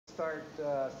start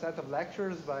a set of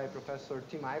lectures by Professor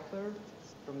Tim Eifler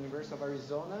from the University of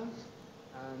Arizona.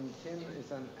 And Tim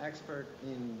is an expert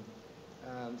in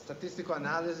statistical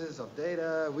analysis of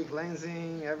data, weak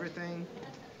lensing, everything.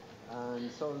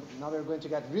 And so now we're going to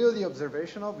get really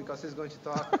observational because he's going to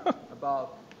talk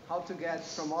about how to get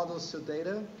from models to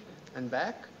data and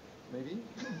back, maybe.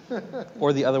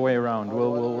 Or the other way around.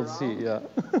 We'll see. Yeah.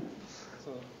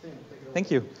 So, Tim, take it over. Thank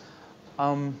you.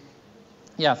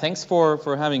 Yeah, thanks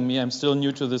for having me. I'm still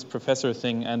new to this professor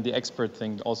thing, and the expert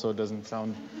thing also doesn't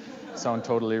sound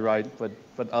totally right, but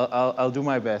I'll do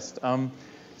my best.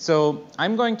 So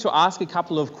I'm going to ask a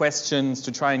couple of questions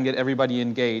to try and get everybody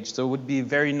engaged. So it would be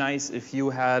very nice if you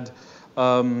had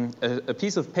a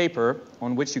piece of paper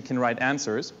on which you can write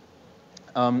answers.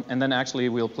 And then actually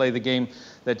we'll play the game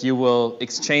that you will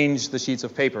exchange the sheets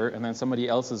of paper, and then somebody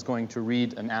else is going to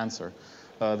read an answer.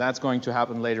 That's going to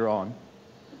happen later on.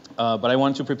 But I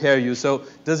want to prepare you. So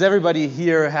does everybody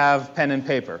here have pen and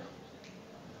paper?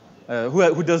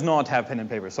 Who does not have pen and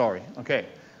paper? Sorry. Okay.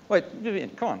 Wait,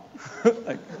 Vivian, come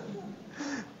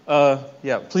on.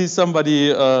 Yeah, please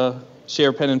somebody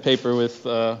share pen and paper with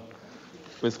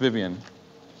Vivian.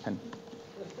 Pen.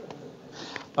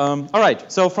 All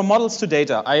right, so from models to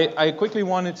data. I quickly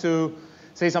wanted to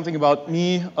say something about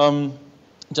me,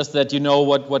 just that you know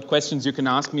what questions you can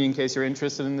ask me in case you're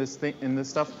interested in this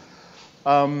stuff.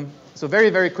 So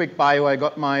very, very quick bio. I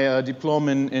got my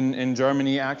diploma in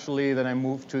Germany, actually. Then I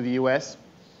moved to the US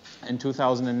in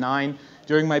 2009.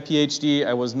 During my PhD,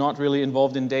 I was not really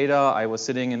involved in data. I was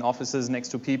sitting in offices next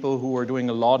to people who were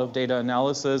doing a lot of data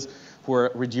analysis, who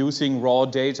were reducing raw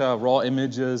data, raw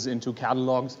images into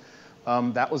catalogs.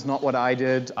 That was not what I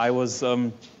did. I was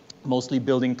mostly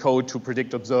building code to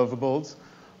predict observables,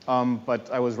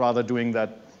 but I was rather doing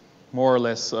that more or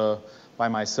less by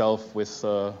myself with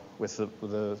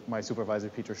my supervisor,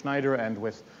 Peter Schneider, and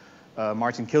with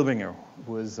Martin Kilbinger,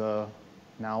 who is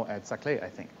now at Saclay, I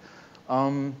think.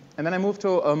 And then I moved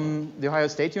to the Ohio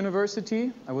State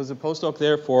University. I was a postdoc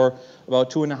there for about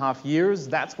 2.5 years.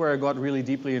 That's where I got really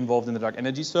deeply involved in the Dark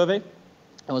Energy Survey.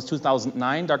 It was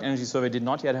 2009. Dark Energy Survey did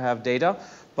not yet have data,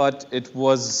 but it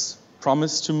was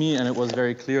promised to me, and it was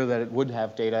very clear that it would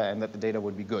have data and that the data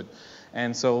would be good.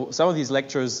 And so some of these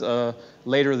lectures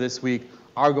later this week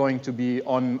are going to be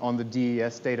on the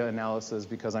DES data analysis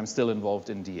because I'm still involved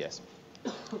in DES.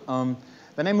 Then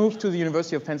I moved to the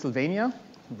University of Pennsylvania.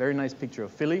 Very nice picture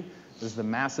of Philly. This is the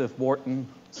massive Wharton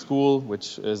School,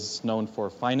 which is known for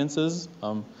finances.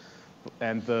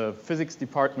 And the physics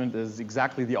department is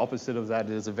exactly the opposite of that.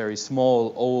 It is a very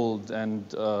small, old, and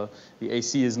the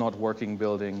AC is not working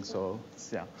building. So,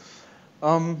 yeah.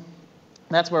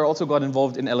 That's where I also got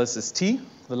involved in LSST,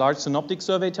 the Large Synoptic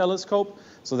Survey Telescope.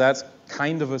 So that's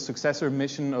kind of a successor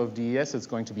mission of DES. It's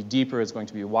going to be deeper, it's going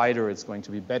to be wider, it's going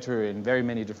to be better in very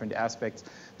many different aspects.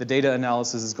 The data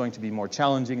analysis is going to be more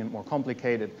challenging and more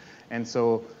complicated. And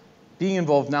so being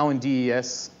involved now in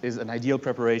DES is an ideal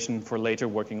preparation for later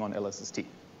working on LSST.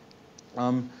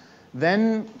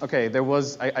 Then, okay,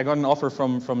 I got an offer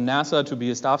from NASA to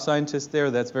be a staff scientist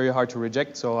there. That's very hard to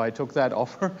reject, so I took that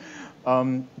offer.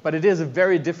 But it is a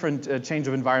very different change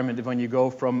of environment when you go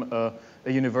from a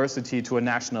university to a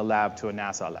national lab to a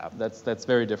NASA lab. That's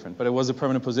very different. But it was a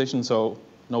permanent position, so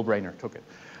no-brainer, took it.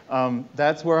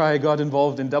 That's where I got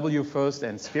involved in WFIRST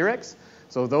and SPHEREX.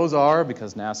 So those are,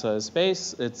 because NASA is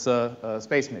space, it's a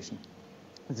space mission.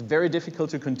 It's very difficult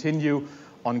to continue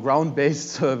on ground-based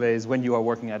surveys when you are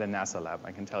working at a NASA lab,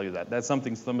 I can tell you that. That's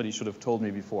something somebody should have told me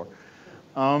before.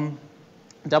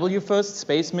 WFIRST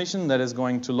space mission that is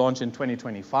going to launch in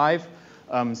 2025.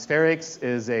 SPHEREX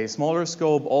is a smaller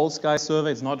scope all-sky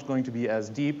survey. It's not going to be as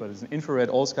deep, but it's an infrared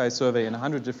all-sky survey in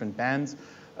 100 different bands.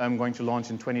 Going to launch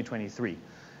in 2023.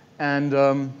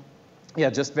 And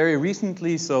yeah, just very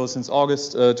recently, so since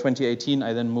August 2018,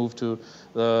 I then moved to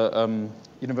the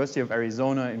University of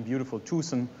Arizona in beautiful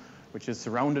Tucson, which is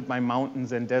surrounded by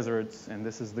mountains and deserts, and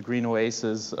this is the green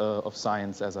oasis of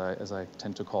science, as I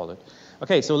tend to call it.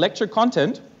 Okay, so lecture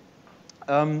content.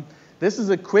 This is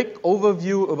a quick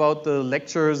overview about the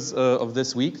lectures of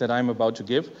this week that I'm about to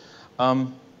give.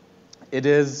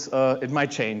 It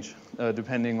might change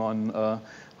depending on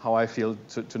how I feel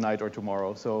tonight or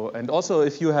tomorrow. So, and also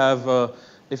if you want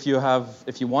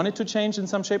it to change in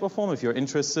some shape or form, if you're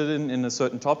interested in a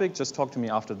certain topic, just talk to me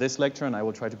after this lecture, and I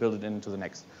will try to build it into the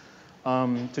next.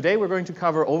 Today we're going to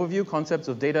cover overview concepts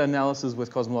of data analysis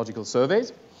with cosmological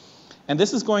surveys. And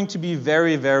this is going to be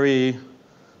very, very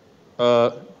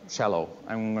shallow.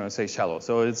 I'm going to say shallow.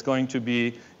 So it's going to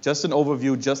be just an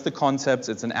overview, just the concepts.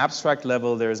 It's an abstract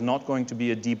level. There is not going to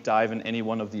be a deep dive in any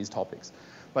one of these topics.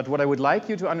 But what I would like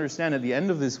you to understand at the end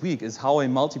of this week is how a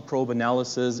multi-probe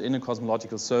analysis in a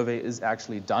cosmological survey is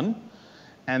actually done.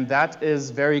 And that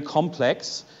is very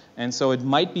complex. And so it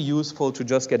might be useful to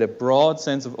just get a broad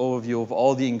sense of overview of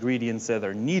all the ingredients that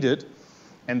are needed.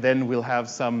 And then we'll have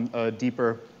some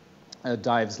deeper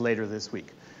dives later this week.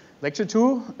 Lecture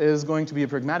 2 is going to be a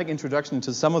pragmatic introduction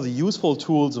to some of the useful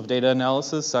tools of data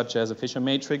analysis, such as a Fisher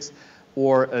matrix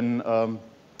or an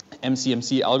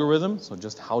MCMC algorithm, so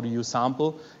just how do you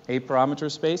sample a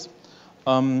parameter space.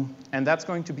 And that's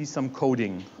going to be some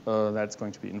coding that's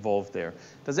going to be involved there.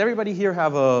 Does everybody here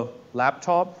have a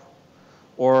laptop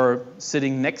or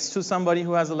sitting next to somebody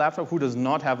who has a laptop? Who does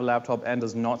not have a laptop and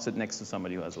does not sit next to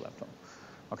somebody who has a laptop?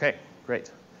 Okay, great.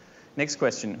 Next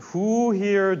question. Who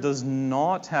here does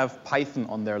not have Python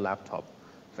on their laptop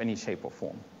of any shape or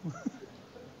form?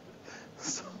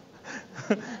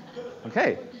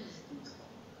 Okay.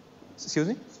 Excuse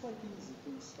me? It's quite easy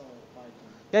to install Python.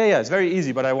 Yeah, it's very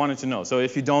easy, but I wanted to know. So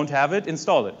if you don't have it,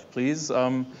 install it, please.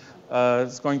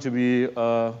 It's going to be,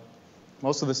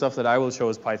 most of the stuff that I will show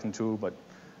is Python 2, but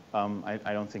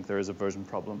I don't think there is a version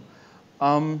problem.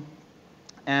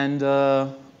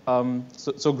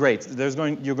 So great.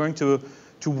 You're going to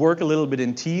work a little bit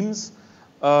in teams,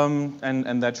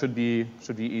 and that should be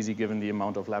easy given the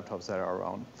amount of laptops that are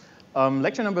around.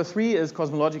 Lecture number 3 is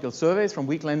cosmological surveys from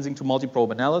weak lensing to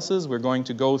multi-probe analysis. We're going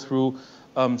to go through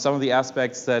some of the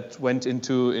aspects that went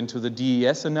into the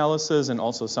DES analysis and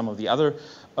also some of the other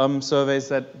surveys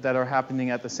that are happening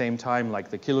at the same time, like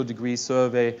the kilodegree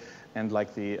survey and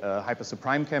like the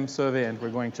hypersuprime-cam survey. And we're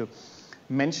going to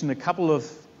mention a couple of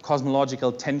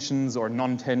cosmological tensions or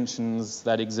non-tensions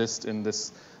that exist in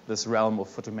this realm of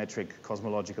photometric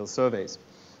cosmological surveys.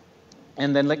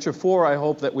 And then lecture 4, I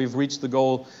hope that we've reached the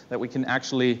goal that we can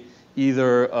actually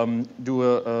either do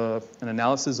an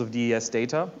analysis of DES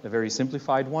data, a very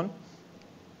simplified one,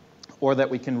 or that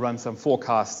we can run some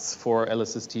forecasts for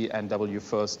LSST and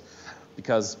WFIRST,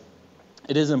 because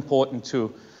it is important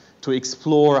to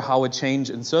explore how a change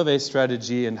in survey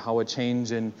strategy and how a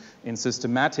change in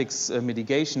systematics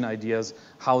mitigation ideas,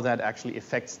 how that actually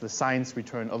affects the science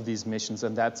return of these missions,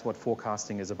 and that's what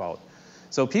forecasting is about.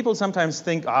 So people sometimes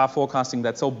think, forecasting,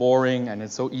 that's so boring and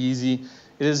it's so easy.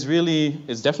 It's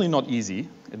definitely not easy.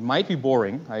 It might be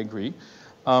boring, I agree.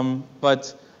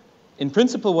 But in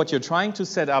principle, what you're trying to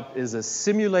set up is a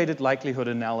simulated likelihood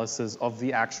analysis of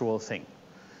the actual thing.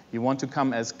 You want to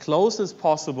come as close as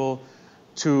possible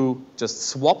to just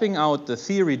swapping out the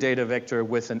theory data vector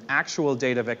with an actual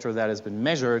data vector that has been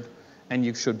measured, and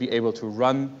you should be able to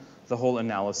run the whole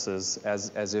analysis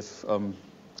as if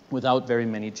without very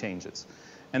many changes.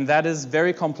 And that is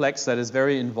very complex, that is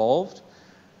very involved.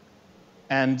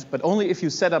 But only if you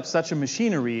set up such a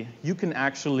machinery, you can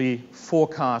actually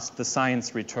forecast the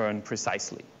science return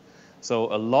precisely.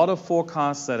 So a lot of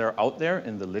forecasts that are out there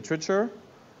in the literature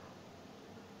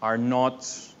are not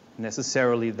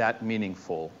necessarily that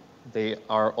meaningful. They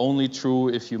are only true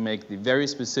if you make the very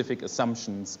specific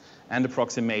assumptions and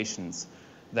approximations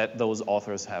that those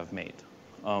authors have made.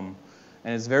 And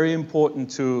it's very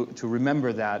important to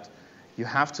remember that you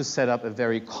have to set up a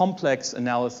very complex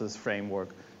analysis framework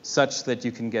such that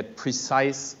you can get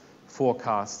precise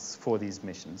forecasts for these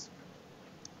missions.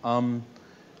 And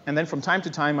then from time to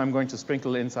time, I'm going to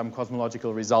sprinkle in some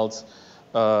cosmological results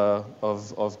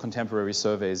of contemporary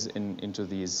surveys into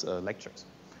these lectures.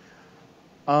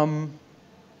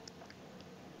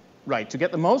 Right, to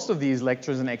get the most of these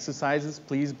lectures and exercises,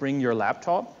 please bring your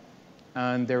laptop.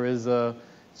 And there is a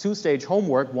 2-stage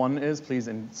homework. One is please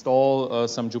install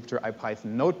some Jupyter IPython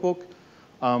notebook.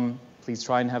 Please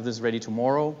try and have this ready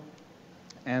tomorrow.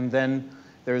 And then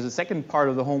there is a second part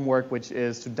of the homework, which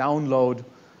is to download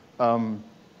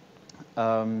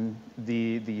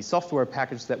the software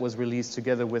package that was released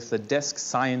together with the desk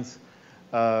science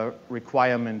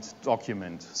requirement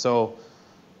document. So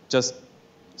just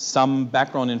some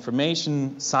background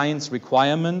information. Science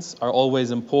requirements are always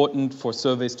important for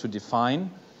surveys to define,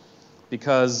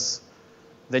 because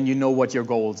then you know what your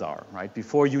goals are, right?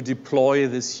 Before you deploy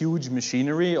this huge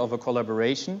machinery of a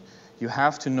collaboration, you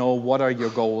have to know what are your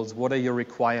goals, what are your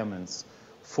requirements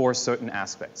for certain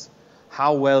aspects.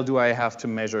 How well do I have to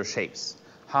measure shapes?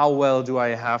 How well do I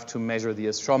have to measure the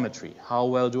astrometry? How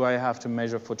well do I have to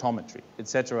measure photometry, et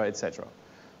cetera, et cetera?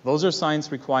 Those are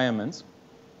science requirements.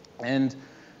 And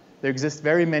there exist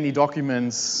very many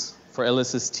documents for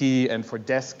LSST and for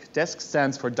DESC. DESC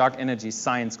stands for Dark Energy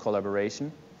Science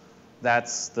Collaboration.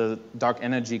 That's the dark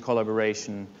energy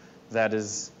collaboration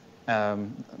that's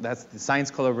the science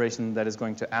collaboration that is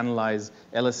going to analyze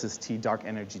LSST dark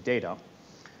energy data.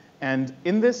 And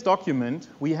in this document,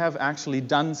 we have actually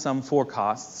done some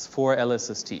forecasts for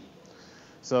LSST.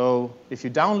 So if you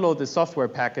download the software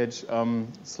package,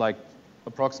 it's like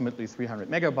approximately 300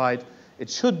 megabyte.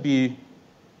 It should be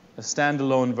a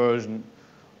standalone version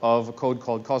of a code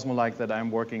called Cosmology that I'm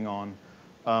working on.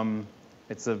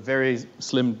 It's a very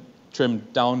slim,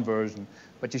 trimmed down version,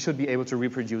 but you should be able to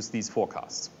reproduce these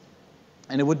forecasts.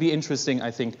 And it would be interesting,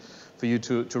 I think, for you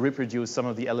to reproduce some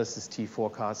of the LSST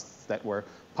forecasts that were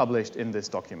published in this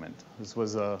document. This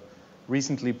was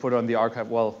recently put on the archive.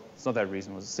 Well, it's not that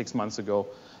recent. It was 6 months ago.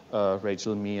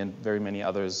 Rachel, me, and very many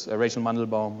others. Rachel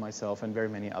Mandelbaum, myself, and very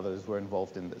many others were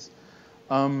involved in this.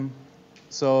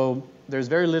 So there's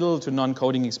very little to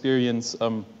non-coding experience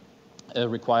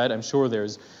required. I'm sure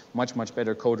there's much, much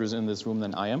better coders in this room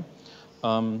than I am.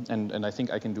 And I think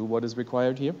I can do what is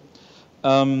required here.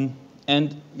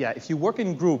 And yeah, if you work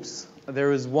in groups,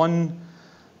 there is one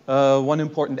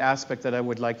important aspect that I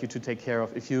would like you to take care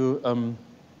of. If you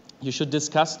should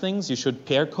discuss things, you should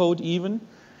pair code even,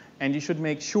 and you should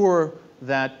make sure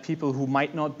that people who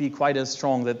might not be quite as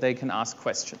strong, that they can ask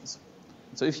questions.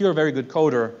 So if you're a very good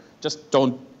coder, just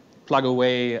don't plug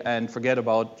away and forget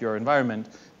about your environment.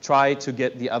 Try to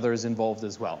get the others involved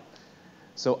as well.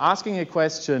 So asking a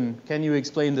question, can you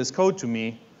explain this code to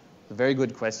me? A very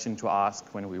good question to ask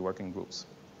when we work in groups.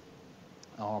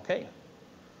 Okay.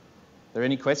 Are there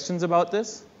any questions about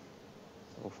this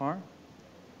so far?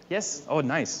 Yes? Oh,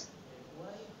 nice. Why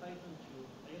Python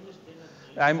 2? I understand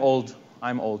that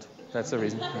I'm old. That's the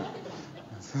reason.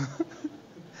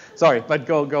 Sorry, but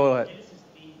go ahead. LSST,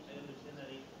 I understand that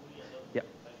it fully adopted Yeah.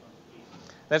 Python 3.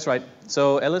 That's right.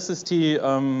 So LSST,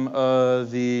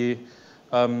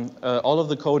 all of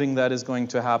the coding that is going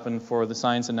to happen for the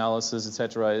science analysis,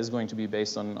 etc., is going to be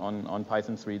based on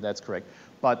Python 3. That's correct.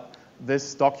 But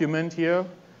this document here,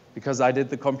 because I did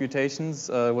the computations,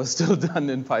 was still done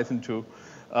in Python 2.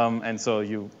 And so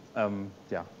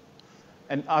yeah.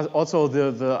 And also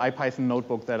the IPython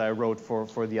notebook that I wrote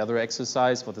for the other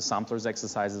exercise, for the samplers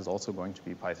exercise, is also going to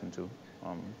be Python 2.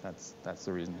 That's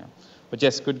the reason, yeah. But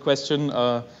yes, good question,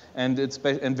 and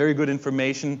very good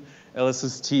information.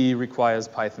 LSST requires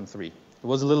Python 3. It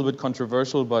was a little bit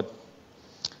controversial, but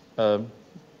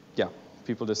yeah,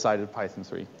 people decided Python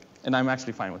 3, and I'm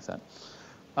actually fine with that.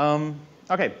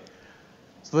 Okay,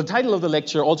 so the title of the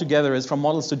lecture altogether is From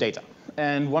Models to Data.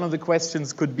 And one of the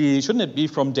questions could be, shouldn't it be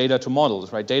from data to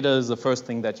models, right? Data is the first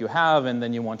thing that you have, and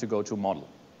then you want to go to model.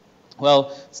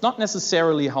 Well, it's not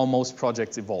necessarily how most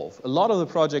projects evolve. A lot of the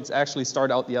projects actually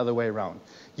start out the other way around.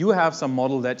 You have some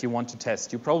model that you want to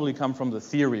test. You probably come from the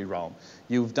theory realm.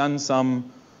 You've done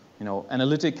some,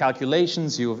 analytic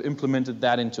calculations. You've implemented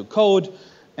that into code.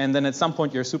 And then at some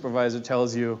point, your supervisor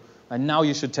tells you, and now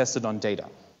you should test it on data.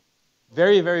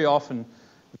 Very, very often,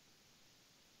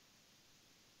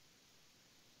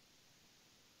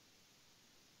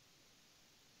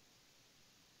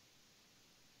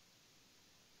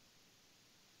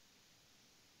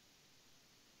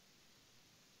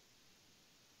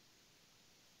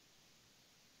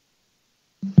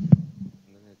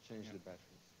 change the batteries.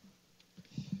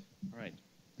 all right.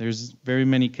 There's very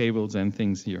many cables and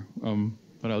things here,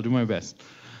 but I'll do my best.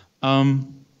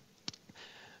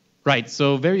 Right,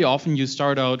 so very often you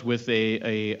start out with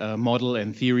a model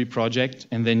and theory project,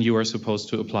 and then you are supposed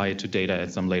to apply it to data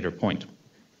at some later point.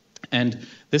 And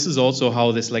this is also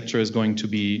how this lecture is going to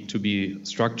be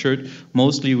structured.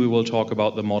 Mostly we will talk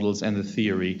about the models and the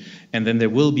theory, and then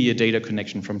there will be a data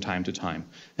connection from time to time.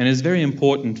 And it's very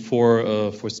important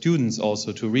for students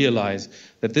also to realize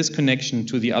that this connection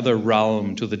to the other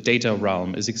realm, to the data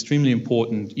realm, is extremely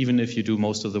important even if you do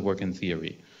most of the work in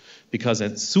theory. Because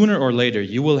sooner or later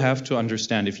you will have to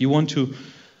understand, if you want to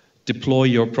deploy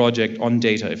your project on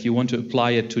data, if you want to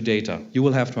apply it to data, you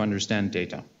will have to understand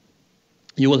data.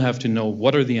 You will have to know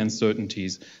what are the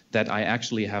uncertainties that I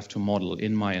actually have to model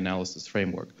in my analysis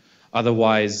framework.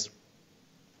 Otherwise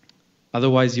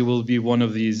you will be one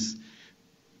of these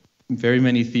very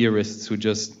many theorists who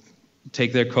just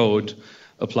take their code,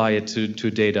 apply it to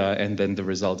data, and then the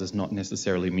result is not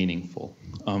necessarily meaningful.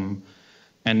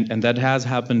 And that has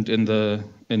happened in the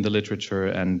literature,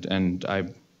 and I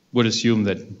would assume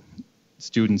that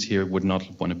students here would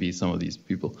not want to be some of these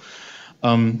people.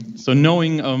 So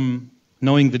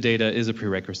knowing the data is a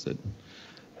prerequisite.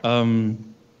 You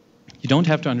don't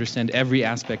have to understand every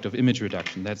aspect of image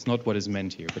reduction. That's not what is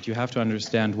meant here. But you have to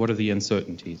understand what are the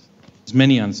uncertainties. There's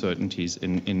many uncertainties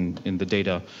in the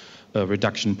data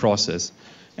reduction process.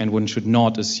 And one should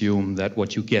not assume that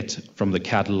what you get from the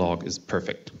catalog is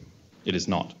perfect. It is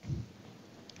not.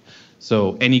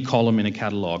 So any column in a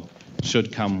catalog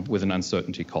should come with an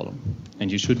uncertainty column.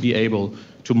 And you should be able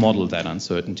to model that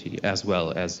uncertainty as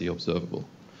well as the observable.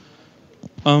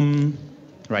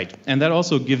 Right, and that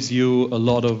also gives you a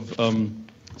lot of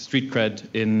street cred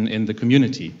in the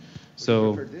community.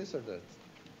 So for this or that?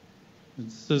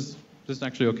 This is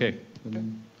actually okay.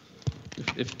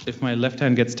 If my left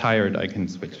hand gets tired, I can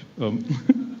switch.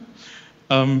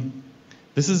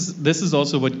 This is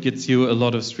also what gets you a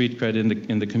lot of street cred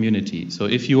in the community. So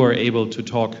if you are able to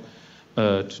talk,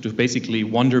 to basically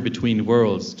wander between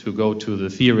worlds, to go to the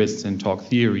theorists and talk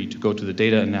theory, to go to the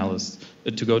data analysts,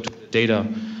 to go to the data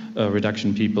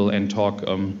reduction people and talk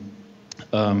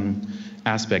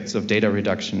aspects of data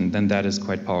reduction, then that is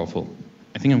quite powerful.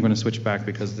 I think I'm going to switch back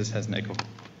because this has an echo.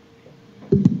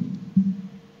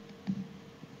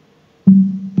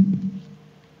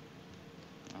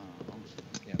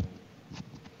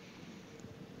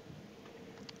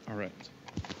 All right.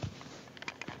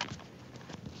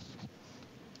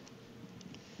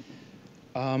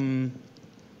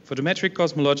 Photometric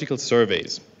cosmological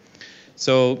surveys.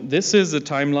 So this is a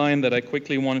timeline that I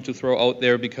quickly wanted to throw out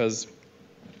there because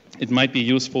it might be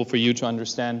useful for you to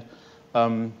understand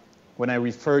when I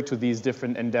refer to these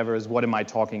different endeavors, what am I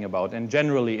talking about? And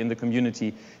generally in the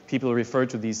community, people refer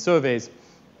to these surveys,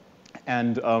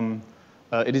 and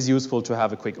it is useful to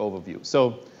have a quick overview.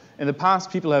 So in the past,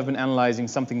 people have been analyzing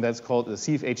something that's called the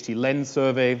CFHT lens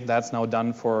survey. That's now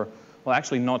done for, well,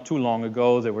 actually not too long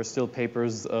ago. There were still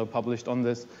papers published on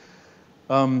this.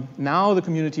 Now the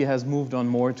community has moved on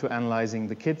more to analyzing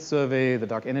the KIT survey, the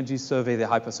dark energy survey, the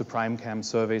hypersuprime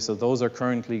survey. So those are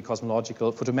currently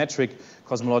photometric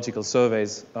cosmological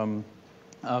surveys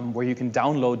where you can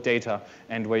download data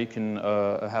and where you can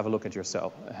have a look at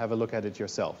it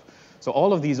yourself. So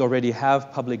all of these already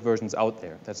have public versions out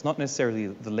there. That's not necessarily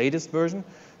the latest version,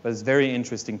 but it's very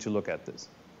interesting to look at this.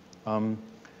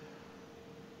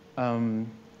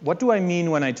 What do I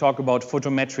mean when I talk about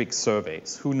photometric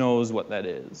surveys? Who knows what that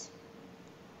is?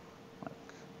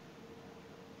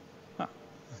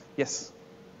 Yes?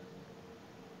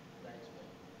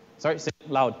 Sorry, say it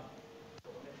loud.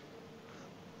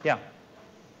 Yeah.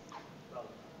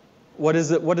 What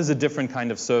is a different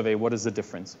kind of survey? What is the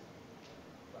difference?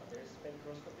 Well, there is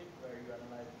spectroscopy, where you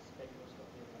analyze the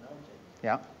spectroscopy of an object.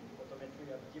 Yeah. In photometry,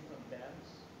 you have different bands,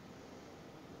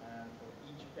 and for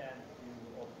each band,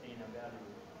 you obtain a value,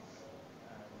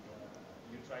 and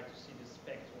you try to see the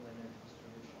spectral energy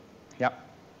distribution. Yeah,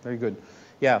 very good.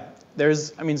 Yeah,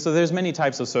 there's many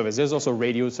types of surveys. There's also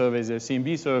radio surveys, there's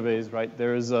CMB surveys, right?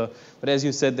 But as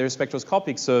you said, there's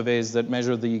spectroscopic surveys that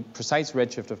measure the precise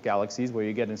redshift of galaxies, where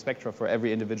you get in spectra for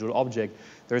every individual object.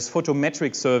 There's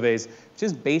photometric surveys, which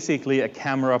is basically a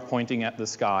camera pointing at the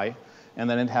sky, and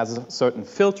then it has a certain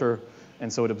filter,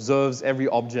 and so it observes every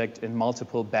object in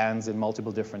multiple bands in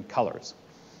multiple different colors.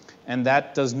 And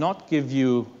that does not give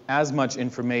you as much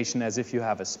information as if you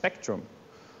have a spectrum,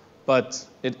 but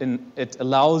it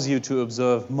allows you to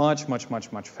observe much, much,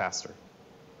 much, much faster.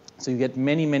 So you get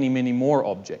many, many, many more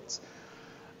objects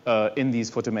in these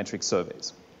photometric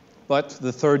surveys. But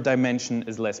the third dimension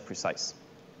is less precise.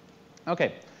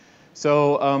 Okay,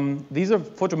 so these are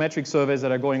photometric surveys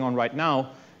that are going on right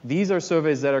now. These are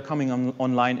surveys that are coming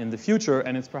online in the future,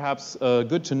 and it's perhaps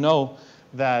good to know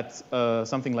that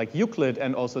something like Euclid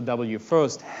and also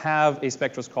WFIRST have a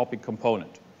spectroscopic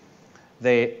component.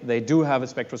 They do have a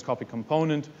spectroscopic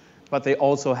component, but they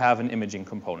also have an imaging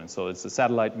component. So it's a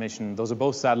satellite mission. Those are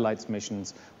both satellites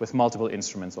missions with multiple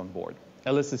instruments on board.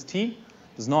 LSST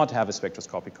does not have a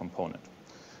spectroscopic component.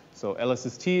 So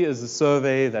LSST is a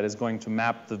survey that is going to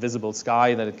map the visible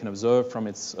sky that it can observe from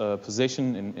its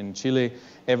position in Chile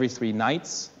every 3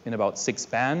 nights in about 6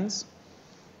 bands.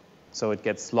 So it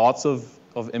gets lots of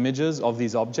images of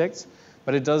these objects,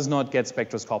 but it does not get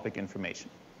spectroscopic information.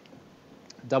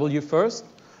 WFIRST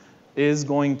is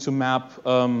going to map,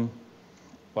 the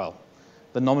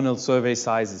nominal survey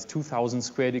size is 2,000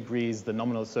 square degrees. The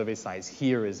nominal survey size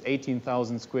here is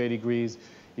 18,000 square degrees.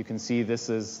 You can see this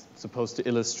is supposed to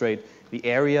illustrate the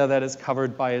area that is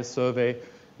covered by a survey.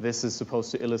 This is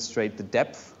supposed to illustrate the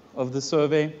depth of the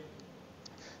survey.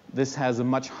 This has a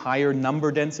much higher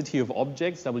number density of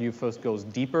objects. WFIRST goes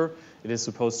deeper. It is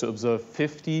supposed to observe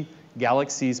 50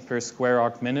 galaxies per square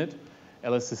arc minute.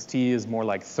 LSST is more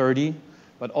like 30.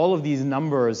 But all of these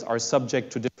numbers are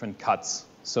subject to different cuts.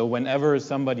 So whenever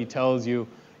somebody tells you,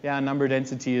 yeah, number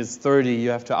density is 30, you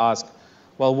have to ask,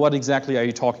 well, what exactly are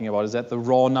you talking about? Is that the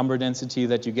raw number density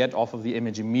that you get off of the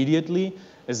image immediately?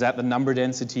 Is that the number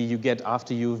density you get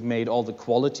after you've made all the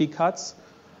quality cuts?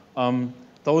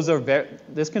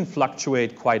 This can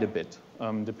fluctuate quite a bit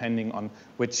depending on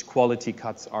which quality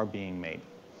cuts are being made.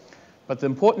 But the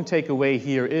important takeaway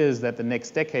here is that the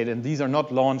next decade, and these are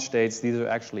not launch dates, these are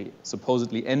actually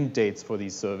supposedly end dates for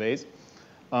these surveys,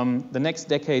 the next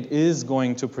decade is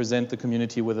going to present the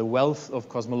community with a wealth of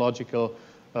cosmological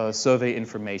survey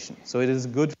information. So it is a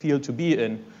good field to be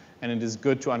in, and it is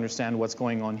good to understand what's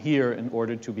going on here in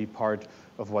order to be part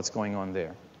of what's going on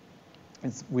there.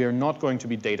 We are not going to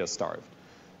be data starved.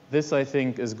 This, I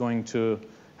think, is going to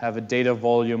have a data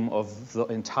volume of the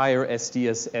entire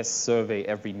SDSS survey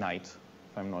every night,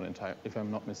 if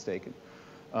I'm not mistaken.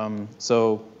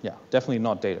 So yeah, definitely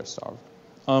not data starved.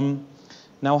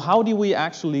 Now, how do we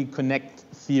actually connect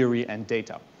theory and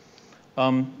data?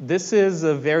 This is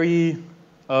a very,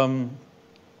 a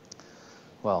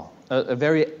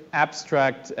very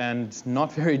abstract and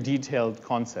not very detailed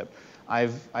concept.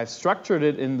 I've structured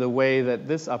it in the way that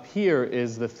this up here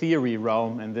is the theory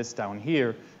realm, and this down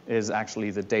here is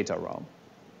actually the data realm.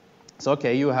 So,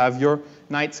 okay, you have your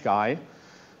night sky.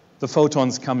 The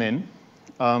photons come in.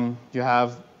 You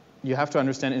have to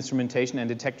understand instrumentation and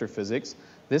detector physics.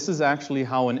 This is actually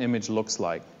how an image looks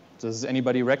like. Does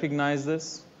anybody recognize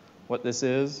this? What this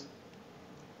is?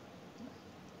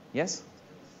 Yes?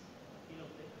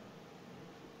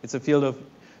 It's a field of,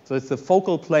 so it's the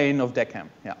focal plane of Decam.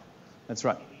 Yeah, that's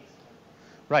right.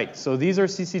 Right, so these are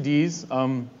CCDs.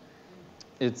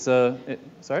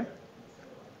 Sorry?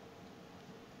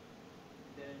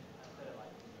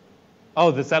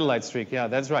 Oh, the satellite streak. Yeah,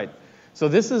 that's right. So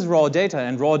this is raw data,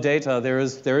 and raw data, there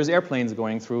is airplanes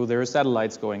going through, there are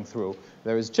satellites going through,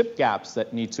 there is chip gaps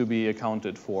that need to be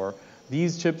accounted for.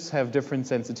 These chips have different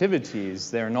sensitivities.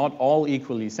 They're not all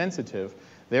equally sensitive.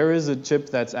 There is a chip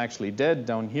that's actually dead.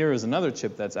 Down here is another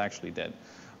chip that's actually dead.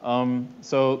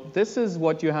 So this is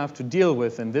what you have to deal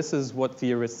with, and this is what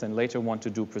theorists then later want to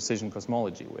do precision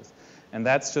cosmology with. And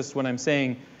that's just what I'm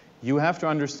saying. You have to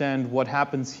understand what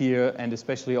happens here, and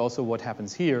especially also what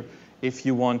happens here, if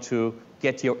you want to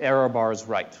get your error bars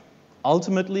right.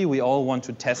 Ultimately, we all want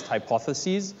to test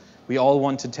hypotheses. We all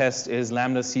want to test, is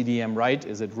lambda CDM right?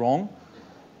 Is it wrong?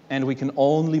 And we can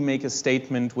only make a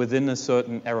statement within a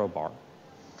certain error bar.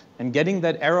 And getting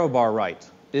that error bar right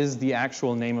is the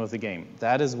actual name of the game.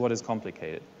 That is what is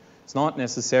complicated. It's not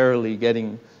necessarily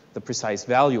getting the precise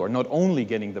value, or not only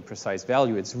getting the precise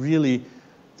value, it's really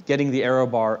getting the error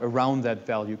bar around that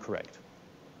value correct.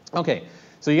 Okay,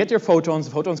 so you get your photons.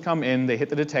 The photons come in, they hit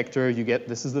the detector. You get,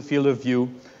 this is the field of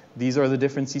view. These are the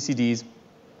different CCDs.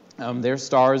 There's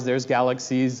stars, there's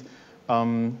galaxies,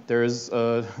 there's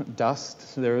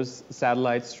dust, there's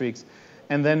satellite streaks.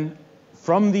 And then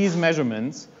from these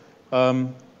measurements,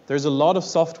 there's a lot of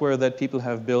software that people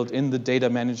have built in the data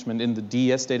management, in the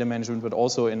DES data management, but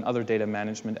also in other data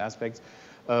management aspects,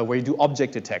 where you do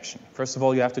object detection. First of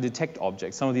all, you have to detect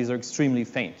objects. Some of these are extremely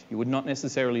faint. You would not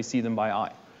necessarily see them by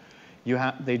eye.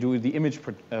 They do the image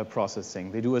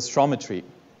processing. They do astrometry.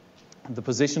 The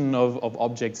position of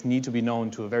objects need to be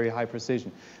known to a very high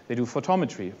precision. They do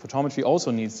photometry. Photometry also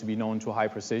needs to be known to a high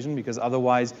precision, because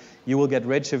otherwise you will get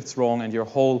redshifts wrong, and your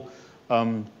whole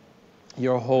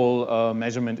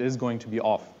measurement is going to be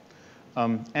off.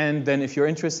 And then if you're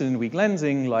interested in weak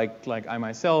lensing, like I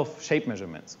myself, shape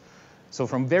measurements. So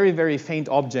from very, very faint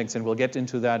objects, and we'll get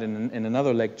into that in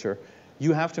another lecture,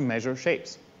 you have to measure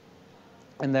shapes.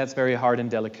 And that's very hard and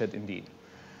delicate indeed.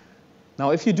 Now,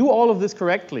 if you do all of this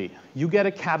correctly, you get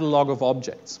a catalog of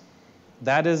objects.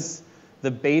 That is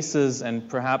the basis and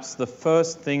perhaps the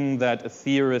first thing that a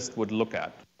theorist would look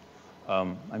at.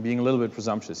 I'm being a little bit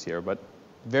presumptuous here, but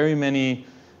very many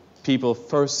people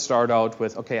first start out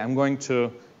with, okay, I'm going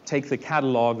to take the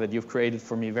catalog that you've created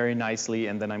for me very nicely,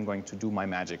 and then I'm going to do my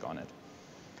magic on it.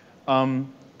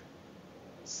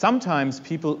 Sometimes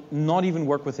people not even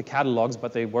work with the catalogs,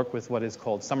 but they work with what is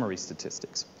called summary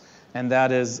statistics. And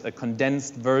that is a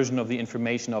condensed version of the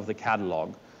information of the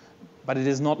catalog. But it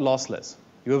is not lossless.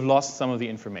 You have lost some of the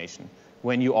information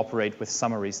when you operate with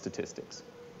summary statistics.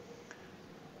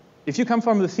 If you come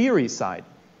from the theory side,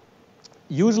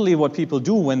 usually what people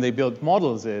do when they build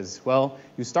models is, well,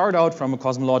 you start out from a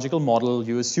cosmological model,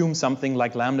 you assume something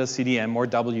like lambda CDM or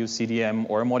WCDM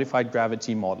or a modified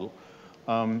gravity model.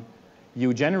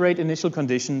 You generate initial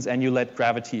conditions and you let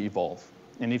gravity evolve.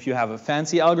 And if you have a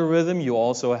fancy algorithm, you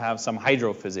also have some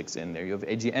hydrophysics in there. You have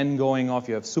AGN going off,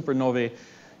 you have supernovae,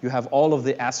 you have all of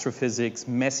the astrophysics,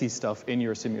 messy stuff in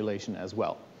your simulation as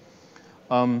well.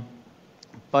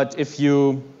 But if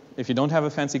you don't have a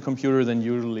fancy computer, then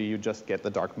usually you just get the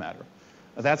dark matter.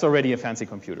 That's already a fancy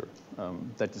computer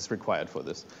that is required for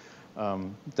this.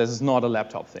 This is not a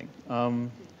laptop thing.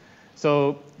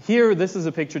 So here, this is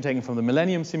a picture taken from the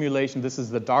Millennium simulation. This is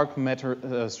the dark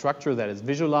matter structure that is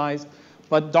visualized.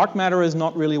 But dark matter is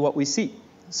not really what we see.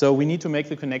 So we need to make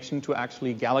the connection to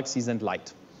actually galaxies and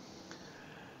light.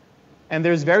 And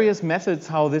there's various methods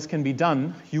how this can be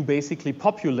done. You basically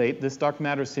populate this dark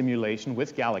matter simulation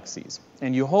with galaxies.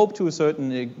 And you hope to a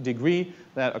certain degree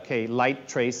that, okay, light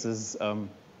traces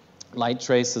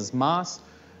mass.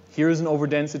 Here's an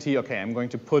overdensity. Okay, I'm going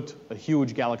to put a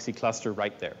huge galaxy cluster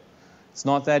right there. It's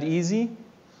not that easy,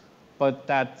 but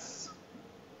that's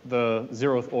the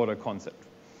 0th order concept.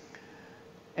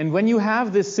 And when you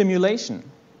have this simulation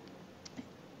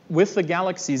with the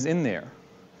galaxies in there,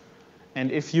 and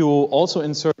if you also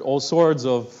insert all sorts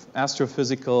of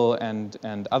astrophysical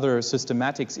and other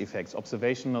systematics effects,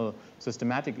 observational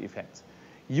systematic effects,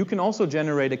 you can also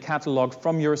generate a catalog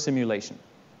from your simulation.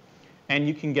 And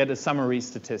you can get a summary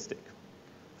statistic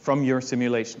from your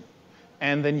simulation.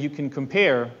 And then you can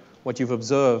compare what you've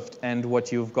observed and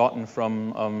what you've gotten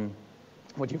from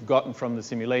the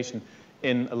simulation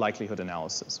in a likelihood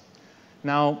analysis.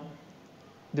 Now,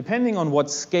 depending on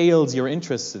what scales you're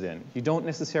interested in, you don't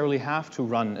necessarily have to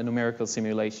run a numerical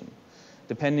simulation.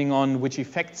 Depending on which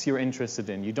effects you're interested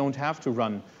in, you don't have to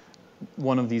run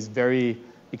one of these very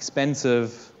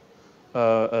expensive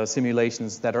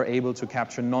simulations that are able to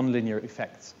capture nonlinear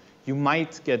effects. You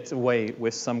might get away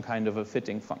with some kind of a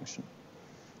fitting function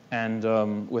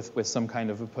and with some kind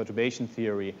of a perturbation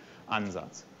theory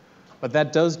ansatz. But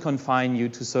that does confine you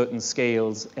to certain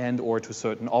scales and or to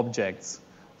certain objects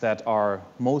that are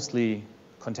mostly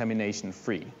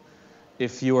contamination-free.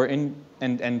 If you are in,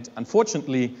 and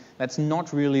unfortunately, that's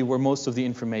not really where most of the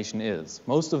information is.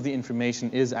 Most of the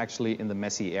information is actually in the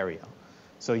messy area.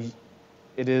 So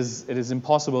it is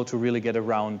impossible to really get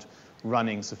around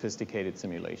running sophisticated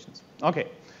simulations. Okay,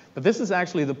 but this is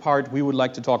actually the part we would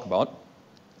like to talk about.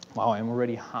 Wow, I'm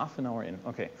already half an hour in.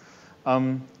 Okay.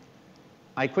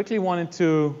 I quickly wanted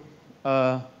to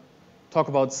talk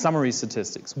about summary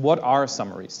statistics. What are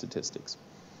summary statistics?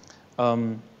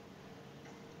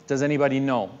 Does anybody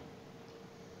know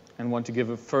and want to give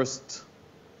a first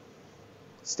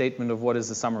statement of what is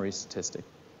a summary statistic?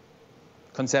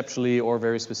 Conceptually or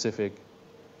very specific?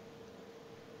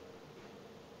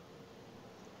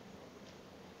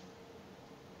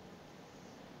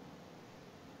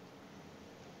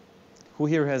 Who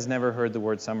here has never heard the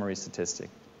word summary statistic?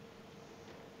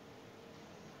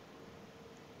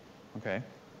 Okay.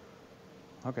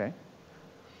 Okay.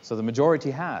 So the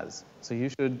majority has. So you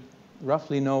should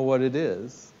roughly know what it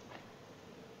is.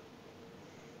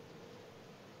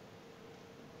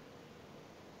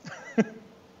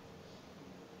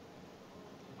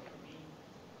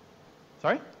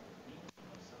 Sorry?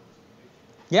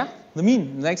 Yeah, the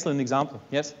mean, an excellent example.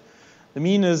 Yes. The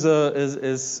mean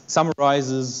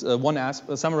summarizes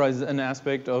an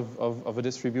aspect of a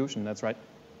distribution. That's right.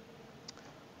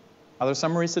 Other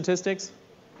summary statistics?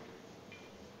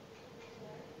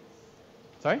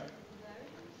 Sorry?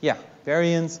 Yeah,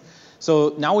 variance.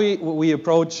 So now we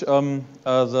approach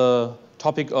the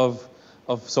topic of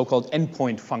so-called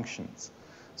endpoint functions.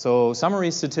 So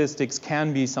summary statistics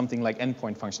can be something like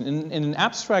endpoint function. In an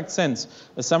abstract sense,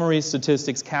 a summary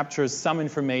statistics captures some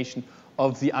information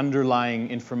of the underlying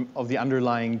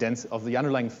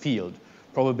field,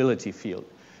 probability field.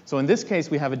 So in this case,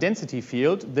 we have a density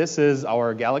field. This is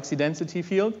our galaxy density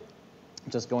field.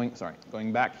 Just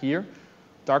going back here.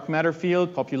 Dark matter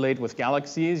field, populate with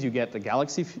galaxies, you get the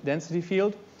galaxy density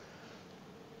field.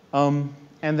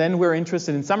 And then we're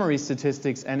interested in summary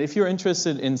statistics. And if you're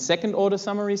interested in second-order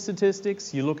summary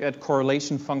statistics, you look at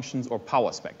correlation functions or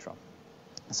power spectra.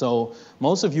 So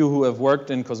most of you who have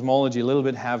worked in cosmology a little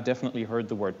bit have definitely heard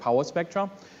the word power spectra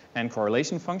and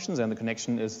correlation functions, and the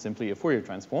connection is simply a Fourier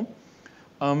transform.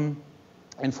 And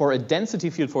for a density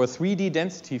field, for a 3D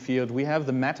density field, we have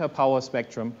the matter power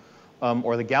spectrum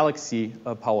or the galaxy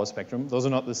power spectrum. Those are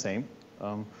not the same.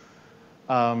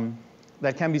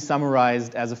 That can be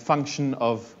summarized as a function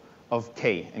of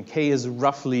k, and k is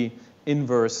roughly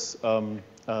inverse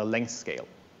length scale.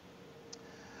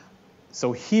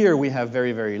 So here we have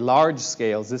very, very large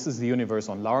scales. This is the universe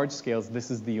on large scales. This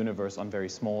is the universe on very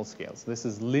small scales. This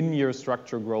is linear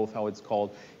structure growth, how it's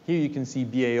called. Here you can see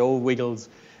BAO wiggles,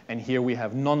 and here we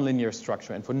have nonlinear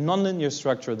structure. And for nonlinear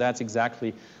structure, that's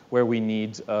exactly where we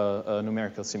need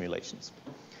numerical simulations.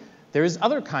 There is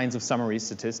other kinds of summary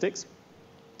statistics.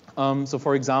 So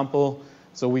for example,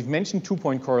 so we've mentioned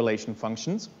 2-point correlation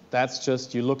functions. That's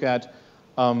just you look at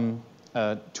 2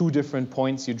 different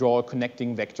points, you draw a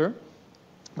connecting vector.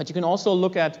 But you can also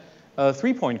look at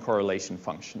 3-point correlation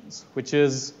functions, which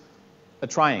is a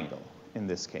triangle in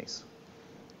this case.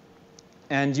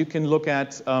 And you can look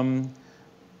at summary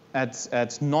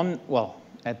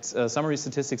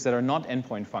statistics that are not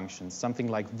endpoint functions, something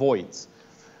like voids.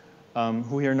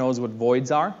 Who here knows what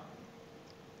voids are?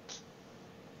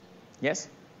 Yes?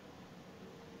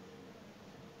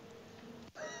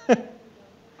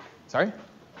 Sorry?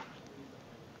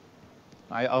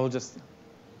 I'll just...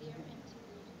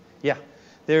 Yeah,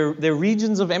 they're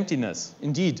regions of emptiness,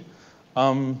 indeed.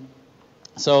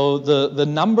 So the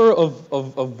number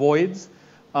of voids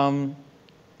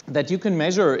that you can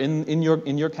measure in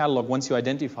your catalog once you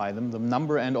identify them, the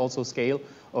number and also scale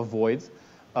of voids,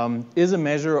 is a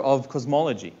measure of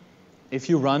cosmology. If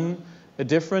you run a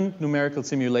different numerical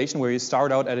simulation where you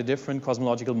start out at a different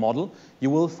cosmological model, you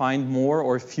will find more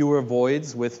or fewer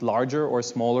voids with larger or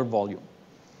smaller volume.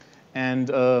 And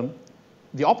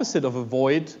the opposite of a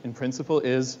void, in principle,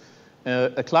 is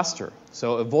a cluster.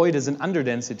 So a void is an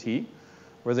underdensity,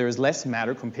 where there is less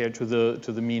matter compared to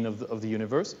the mean of the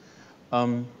universe,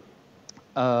 or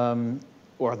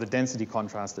the density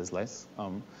contrast is less.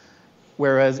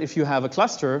 Whereas if you have a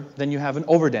cluster, then you have an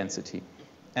overdensity.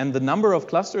 And the number of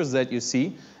clusters that you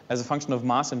see as a function of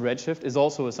mass and redshift is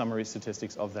also a summary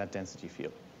statistics of that density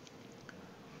field.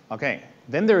 Okay,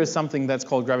 then there is something that's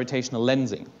called gravitational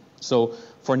lensing. So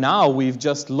for now, we've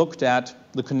just looked at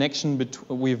the connection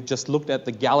between, we've just looked at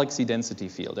the galaxy density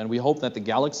field, and we hope that the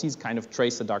galaxies kind of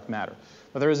trace the dark matter.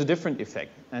 But there is a different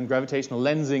effect, and gravitational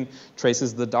lensing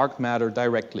traces the dark matter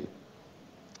directly.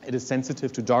 It is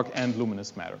sensitive to dark and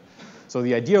luminous matter. So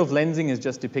the idea of lensing is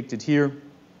just depicted here.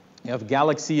 You have a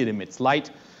galaxy, it emits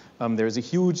light. There is a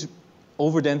huge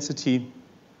overdensity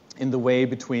in the way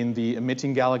between the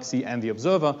emitting galaxy and the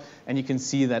observer, and you can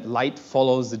see that light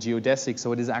follows the geodesic,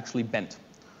 so it is actually bent.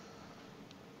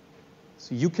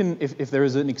 So you can, if there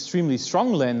is an extremely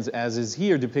strong lens, as is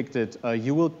here depicted,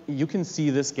 you can see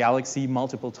this galaxy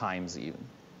multiple times even.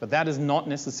 But that is not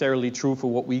necessarily true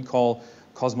for what we call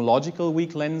cosmological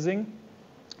weak lensing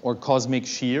or cosmic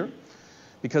shear,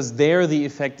 because there the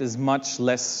effect is much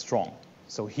less strong.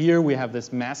 So here we have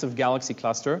this massive galaxy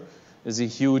cluster. There's a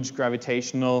huge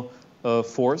gravitational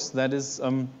force that is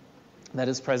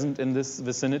present in this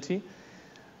vicinity.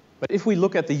 But if we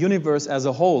look at the universe as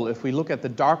a whole, if we look at the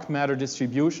dark matter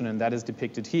distribution, and that is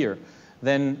depicted here,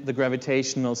 then the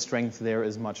gravitational strength there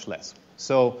is much less.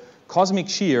 So cosmic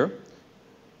shear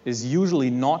is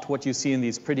usually not what you see in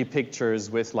these pretty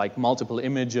pictures with like multiple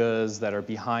images that are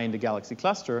behind a galaxy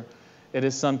cluster. It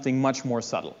is something much more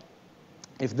subtle.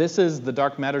 If this is the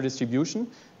dark matter distribution,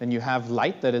 then you have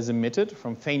light that is emitted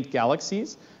from faint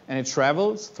galaxies, and it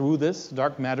travels through this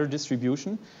dark matter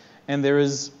distribution, and there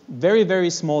is very,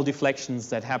 very small deflections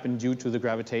that happen due to the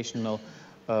gravitational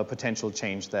potential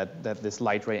change that this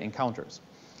light ray encounters.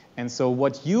 And so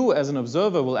what you as an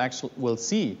observer will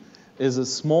see is a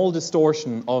small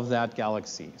distortion of that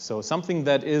galaxy. So something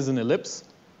that is an ellipse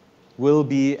will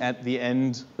be at the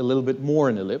end a little bit more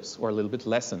an ellipse or a little bit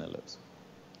less an ellipse.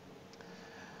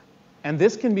 And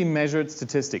this can be measured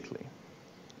statistically.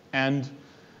 And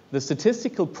the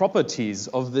statistical properties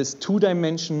of this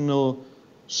two-dimensional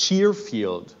shear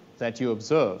field that you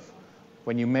observe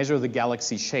when you measure the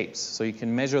galaxy shapes, so you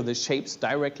can measure the shapes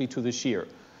directly to the shear,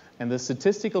 and the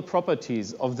statistical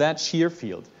properties of that shear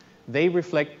field, they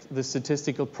reflect the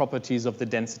statistical properties of the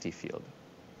density field.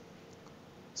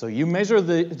 So you measure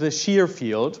the shear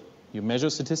field, you measure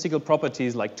statistical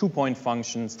properties like 2-point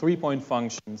functions, 3-point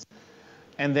functions,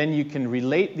 and then you can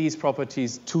relate these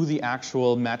properties to the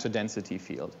actual matter density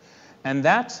field. And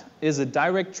that is a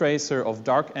direct tracer of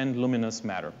dark and luminous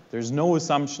matter. There's no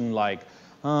assumption like,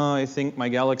 I think my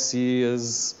galaxy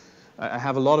is, I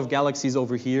have a lot of galaxies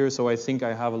over here, so I think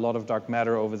I have a lot of dark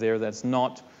matter over there. That's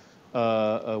not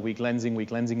weak lensing. Weak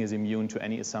lensing is immune to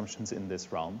any assumptions in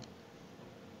this realm.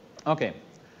 Okay.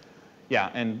 Yeah,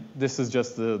 and this is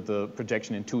just the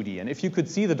projection in 2D. And if you could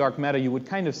see the dark matter, you would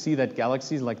kind of see that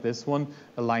galaxies like this one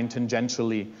align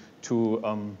tangentially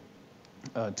to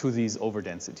these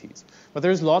overdensities. But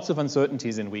there's lots of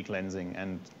uncertainties in weak lensing,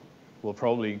 and we'll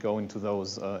probably go into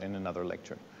those in another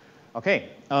lecture. Okay,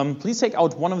 please take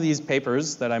out one of these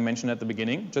papers that I mentioned at the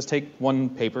beginning. Just take one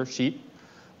paper sheet.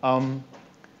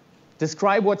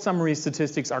 Describe what summary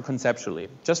statistics are conceptually.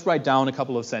 Just write down a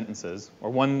couple of sentences, or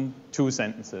 1-2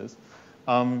 sentences.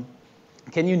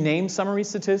 Can you name summary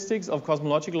statistics of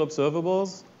cosmological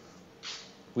observables?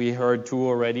 We heard 2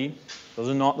 already. Those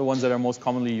are not the ones that are most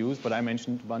commonly used, but I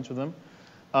mentioned a bunch of them.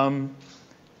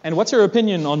 And what's your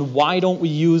opinion on why don't we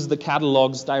use the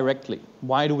catalogs directly?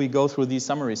 Why do we go through these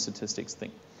summary statistics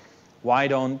thing? Why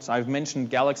don't, I've mentioned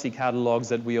galaxy catalogs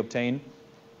that we obtain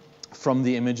from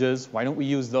the images. Why don't we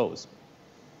use those?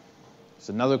 There's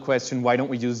another question, why don't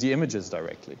we use the images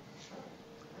directly?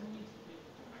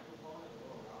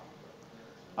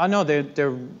 No,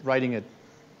 they're writing it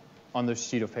on the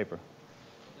sheet of paper.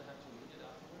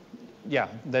 Yeah,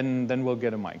 then we'll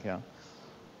get a mic, yeah.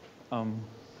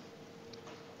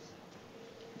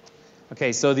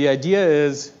 Okay, so the idea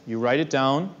is you write it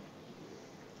down.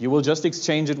 You will just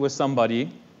exchange it with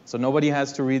somebody, so nobody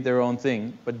has to read their own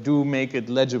thing, but do make it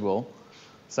legible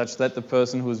such that the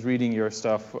person who's reading your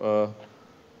stuff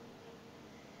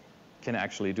can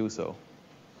actually do so.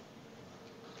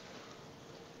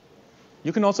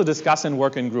 You can also discuss and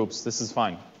work in groups. This is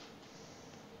fine.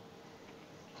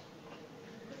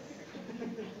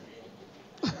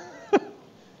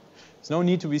 There's no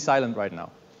need to be silent right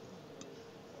now.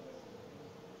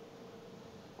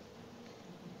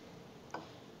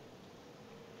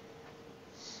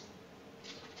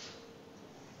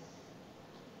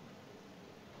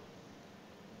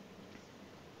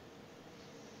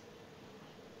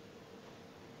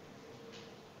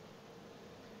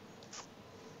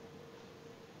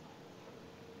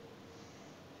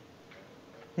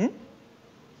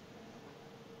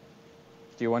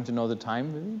 Do you want to know the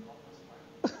time, Vivian?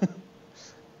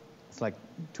 It's like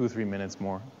 2 or 3 minutes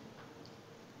more.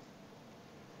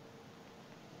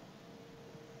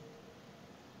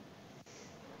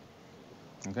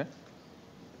 Okay.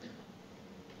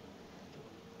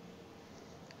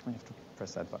 I have to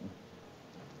press that button.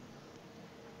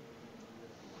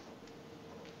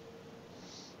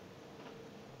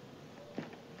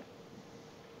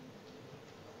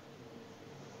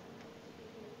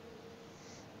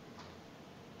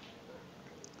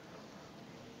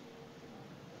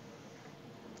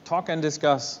 Talk and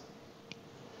discuss.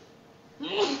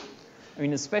 I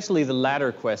mean, especially the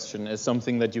latter question is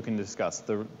something that you can discuss.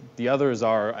 The others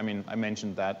are, I mean, I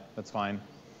mentioned that. That's fine.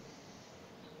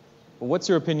 But what's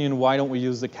your opinion? Why don't we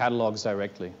use the catalogs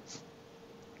directly?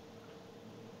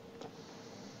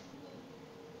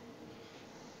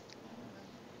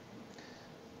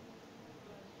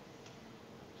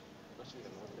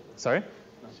 Sorry?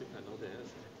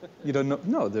 You don't know?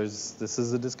 No, this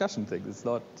is a discussion thing. It's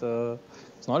not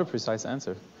a precise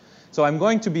answer. So I'm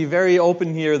going to be very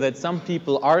open here that some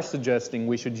people are suggesting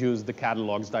we should use the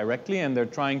catalogs directly, and they're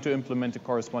trying to implement a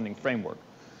corresponding framework.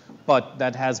 But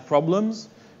that has problems,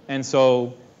 and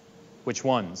so which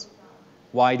ones?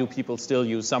 Why do people still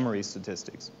use summary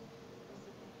statistics?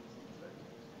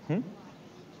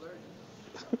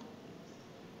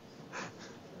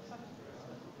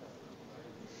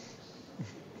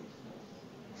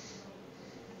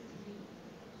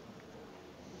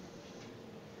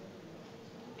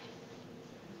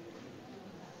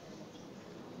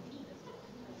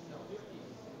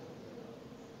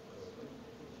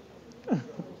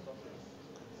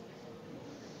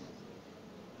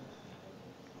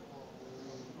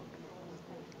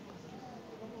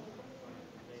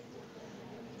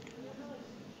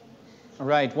 All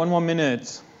right, 1 more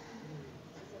minute.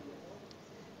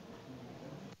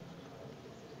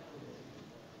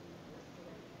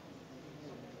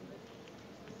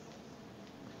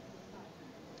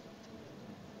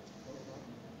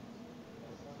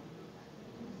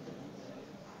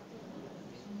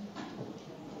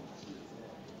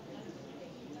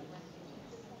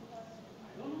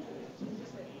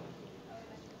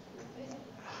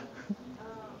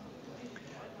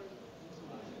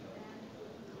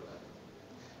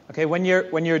 Okay, when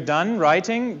you're done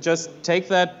writing, just take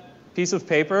that piece of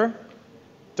paper.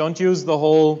 Don't use the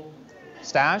whole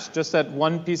stash, just that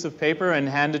one piece of paper, and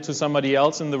hand it to somebody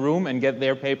else in the room and get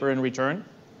their paper in return.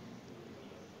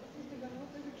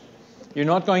 You're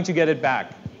not going to get it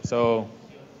back. So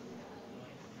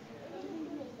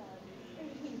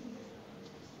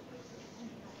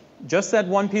just that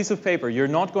one piece of paper. You're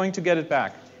not going to get it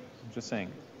back. I'm just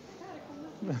saying.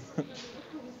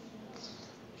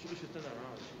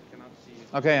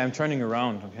 Okay, I'm turning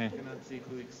around, okay. You cannot see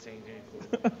who exchanging.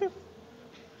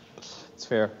 It's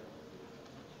fair.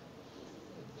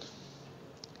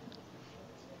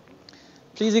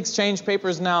 Please exchange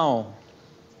papers now.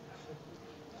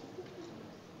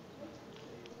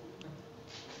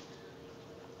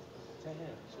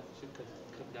 Should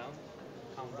cut down,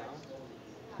 count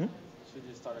down. Should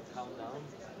you start a countdown?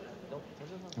 Nope.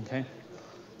 Okay.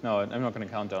 No, I'm not going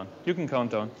to count down. You can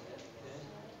count down.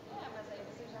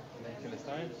 Can I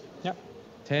start? Yeah.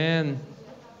 10,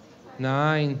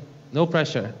 9, no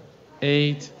pressure.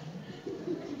 8,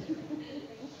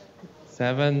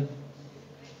 7,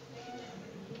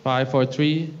 5, 4,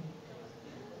 3.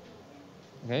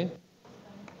 Okay.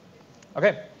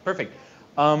 Okay, perfect.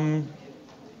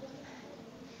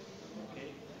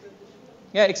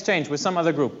 Yeah, exchange with some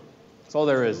other group. That's all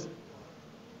there is.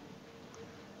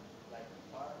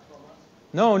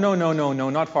 No,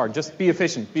 not far. Just be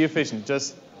efficient. Be efficient.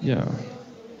 Just. Yeah.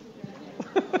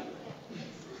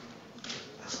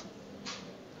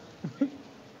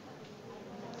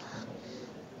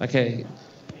 Okay.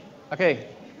 Okay,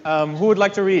 who would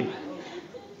like to read?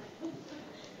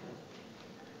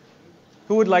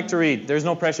 Who would like to read? There's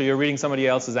no pressure. You're reading somebody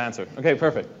else's answer. Okay,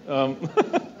 perfect.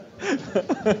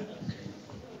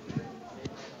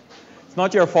 It's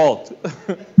not your fault.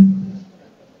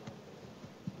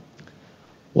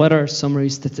 What are summary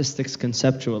statistics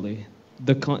conceptually?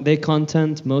 They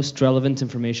content most relevant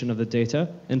information of the data.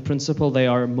 In principle, they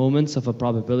are moments of a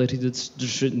probability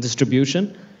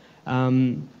distribution.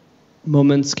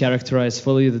 Moments characterize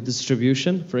fully the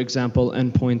distribution, for example,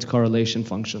 endpoint correlation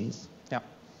functions.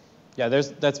 Yeah,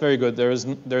 that's very good. There's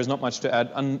not much to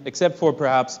add, except for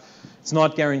perhaps it's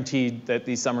not guaranteed that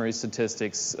these summary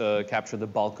statistics capture the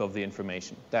bulk of the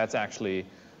information. That's actually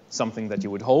something that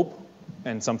you would hope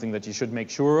and something that you should make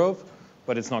sure of,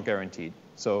 but it's not guaranteed.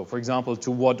 So, for example, to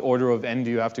what order of n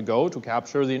do you have to go to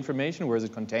capture the information? Where is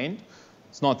it contained?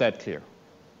 It's not that clear.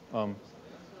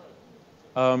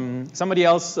 Somebody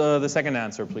else, the second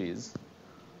answer, please.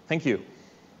 Thank you.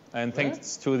 And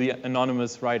thanks to the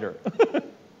anonymous writer.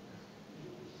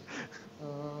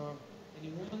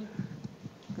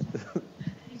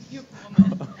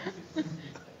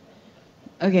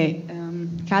 Okay,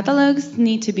 catalogs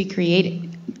need to be created.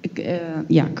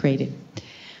 Created.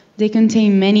 They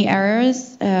contain many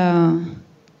errors,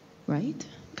 right?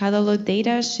 Catalog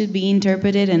data should be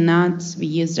interpreted and not be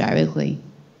used directly.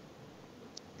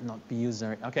 Not be used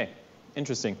directly. Okay,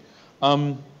 interesting.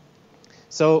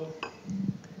 So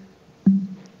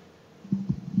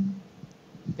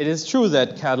it is true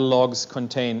that catalogs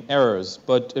contain errors,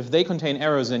 but if they contain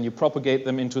errors and you propagate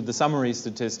them into the summary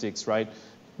statistics, right?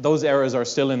 Those errors are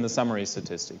still in the summary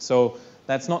statistics. So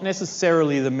that's not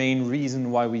necessarily the main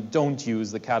reason why we don't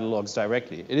use the catalogs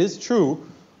directly. It is true.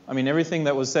 I mean, everything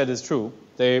that was said is true.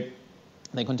 They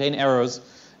contain errors,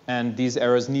 and these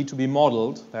errors need to be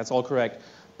modeled. That's all correct.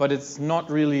 But it's not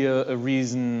really a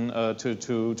reason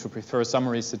to prefer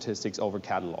summary statistics over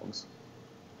catalogs.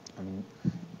 I mean,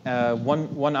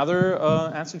 one other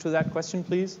answer to that question,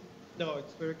 please? No,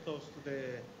 it's very close to the...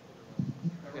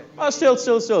 Oh,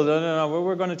 still. No,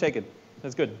 we're going to take it.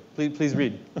 That's good. Please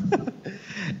read.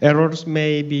 Errors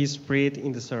may be spread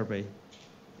in the survey.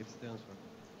 It's the answer.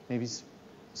 Maybe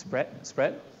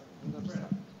spread?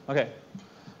 Okay.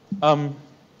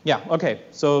 Okay.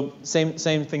 So same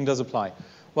thing does apply.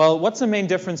 Well, what's the main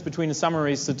difference between a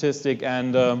summary statistic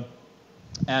and a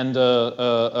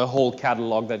whole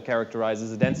catalog that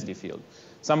characterizes a density field?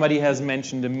 Somebody has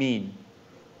mentioned a mean.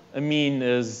 A mean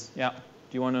is, do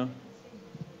you want to?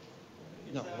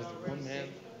 No, it was one man.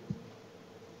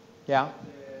 Yeah.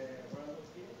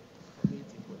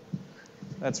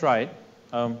 That's right.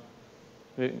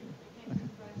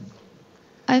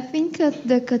 I think at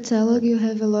the catalog you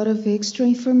have a lot of extra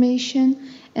information,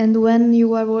 and when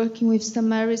you are working with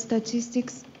summary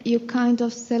statistics, you kind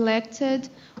of selected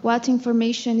what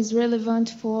information is relevant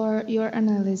for your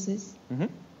analysis. Mm-hmm.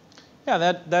 Yeah,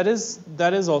 that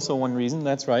is also one reason.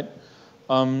 That's right.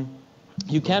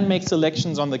 You can make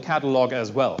selections on the catalog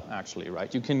as well, actually,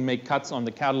 right? You can make cuts on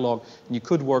the catalog, and you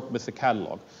could work with the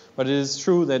catalog. But it is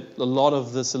true that a lot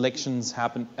of the selections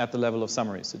happen at the level of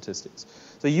summary statistics.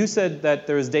 So you said that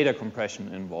there is data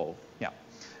compression involved. Yeah.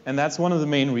 And that's one of the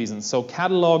main reasons. So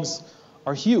catalogs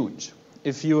are huge.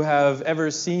 If you have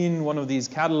ever seen one of these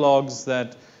catalogs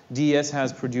that DES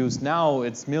has produced now,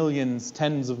 it's millions,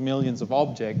 tens of millions of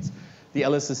objects. The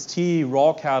LSST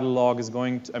raw catalog is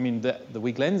going to, the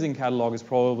weak lensing catalog is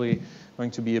probably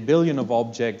going to be 1 billion of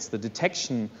objects. The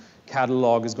detection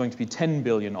catalog is going to be 10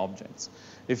 billion objects.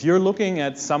 If you're looking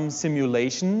at some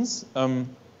simulations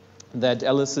that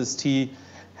LSST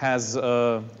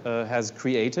has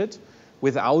created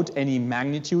without any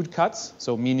magnitude cuts,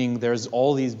 so meaning there's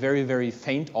all these very, very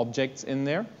faint objects in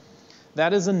there,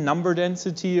 that is a number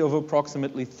density of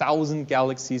approximately 1,000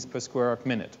 galaxies per square arc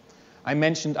minute. I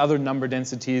mentioned other number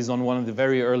densities on one of the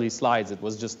very early slides. It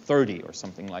was just 30 or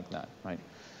something like that, right?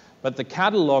 But the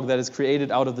catalog that is created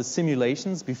out of the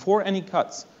simulations before any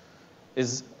cuts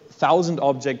is 1,000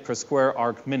 objects per square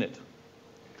arc minute.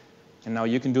 And now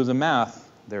you can do the math.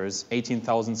 There's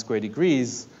 18,000 square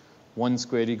degrees. 1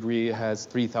 square degree has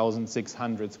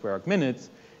 3,600 square arc minutes.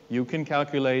 You can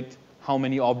calculate how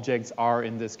many objects are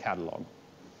in this catalog.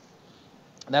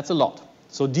 That's a lot.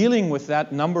 So dealing with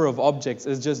that number of objects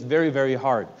is just very, very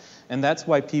hard. And that's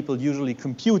why people usually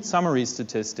compute summary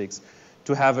statistics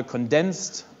to have a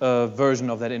condensed version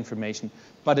of that information,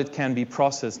 but it can be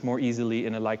processed more easily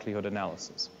in a likelihood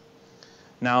analysis.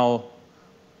 Now,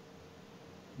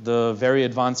 the very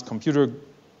advanced computer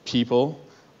people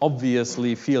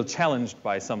obviously feel challenged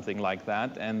by something like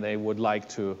that, and they would like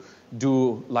to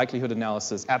do likelihood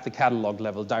analysis at the catalog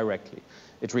level directly.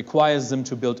 It requires them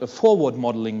to build a forward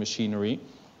modeling machinery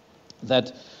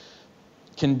that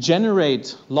can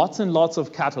generate lots and lots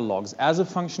of catalogs as a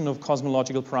function of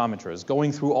cosmological parameters,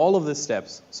 going through all of the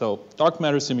steps. So dark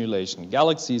matter simulation,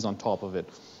 galaxies on top of it.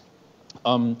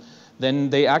 Then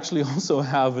they actually also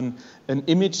have an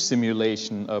image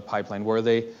simulation pipeline where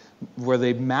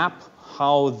they map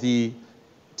how the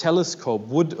telescope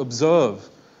would observe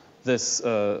these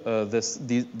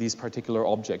particular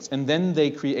objects. And then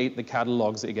they create the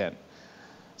catalogs again.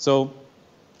 So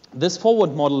this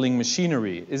forward modeling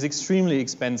machinery is extremely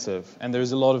expensive, and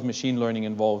there's a lot of machine learning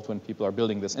involved when people are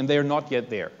building this, and they are not yet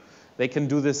there. They can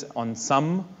do this on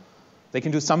they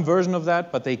can do some version of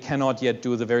that, but they cannot yet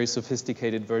do the very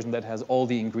sophisticated version that has all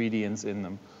the ingredients in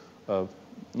them,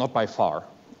 not by far.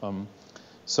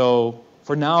 So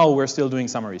for now, we're still doing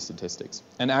summary statistics,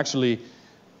 and actually,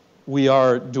 we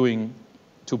are doing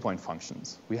 2-point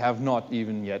functions. We have not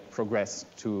even yet progressed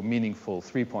to meaningful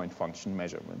 3-point function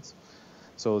measurements.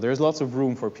 So there's lots of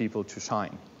room for people to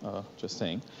shine, just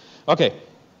saying. Okay.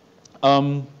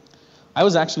 I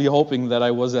was actually hoping that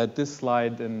I was at this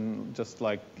slide in just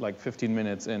like 15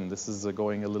 minutes in. This is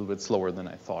going a little bit slower than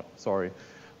I thought. Sorry.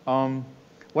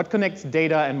 What connects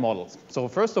data and models? So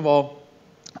first of all,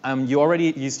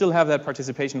 you still have that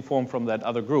participation form from that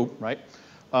other group, right?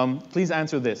 Please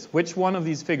answer this. Which one of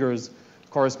these figures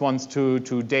corresponds to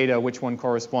data? Which one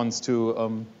corresponds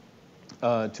to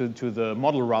the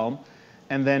model realm?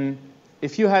 And then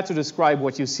if you had to describe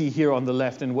what you see here on the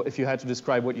left and if you had to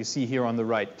describe what you see here on the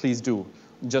right, please do.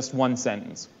 Just one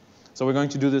sentence. So we're going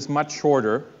to do this much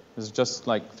shorter. This is just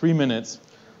like 3 minutes.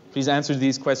 Please answer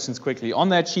these questions quickly on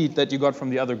that sheet that you got from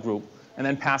the other group, and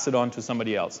then pass it on to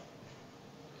somebody else.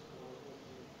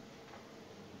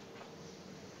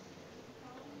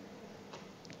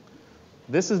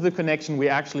 This is the connection we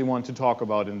actually want to talk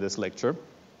about in this lecture.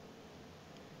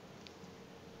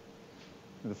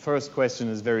 The first question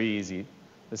is very easy.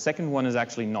 The second one is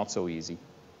actually not so easy.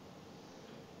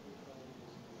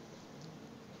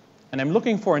 And I'm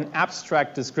looking for an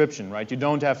abstract description, right? You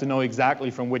don't have to know exactly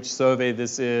from which survey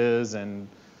this is and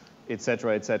et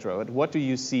cetera, et cetera. But what do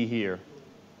you see here?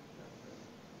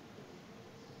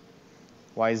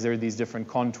 Why is there these different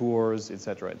contours, et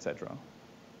cetera, et cetera?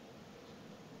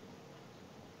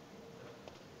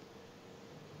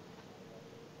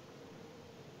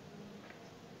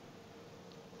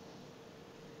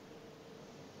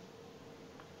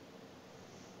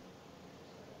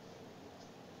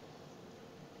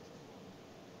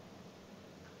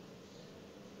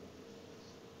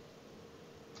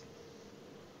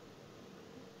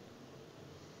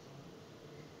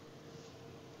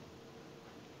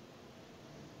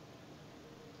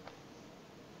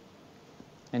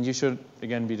 And you should,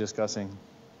 again, be discussing,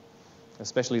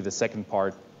 especially the second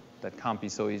part, that can't be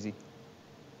so easy.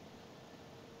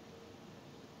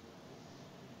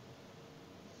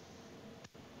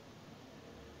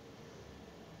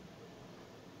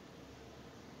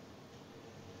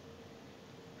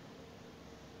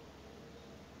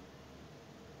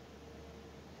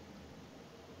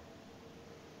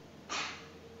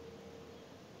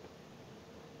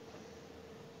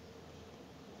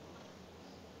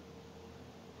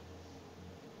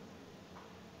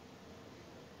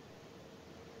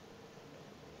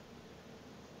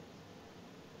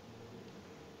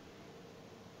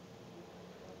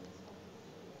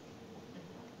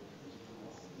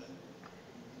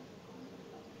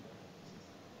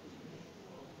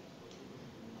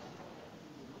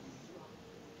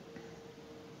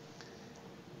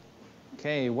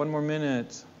 Okay, one more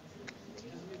minute.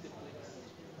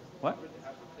 What?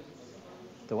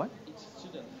 The what? Each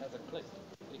student has a click.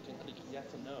 You can click yes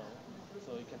or no,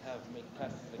 so you can make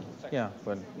tests like in seconds. Yeah,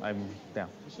 but yeah.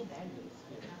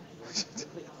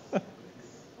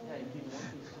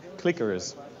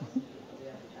 Clickers.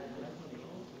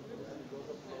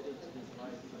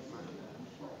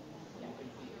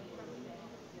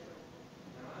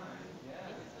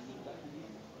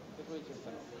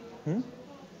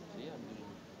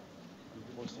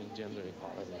 Gender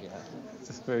equality, yeah.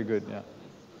 That's very good, yeah.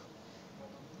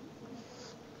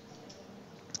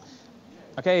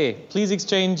 Okay, please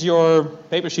exchange your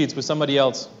paper sheets with somebody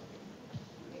else.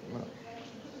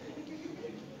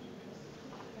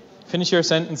 Finish your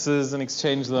sentences and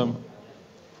exchange them.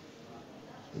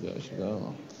 Should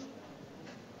go.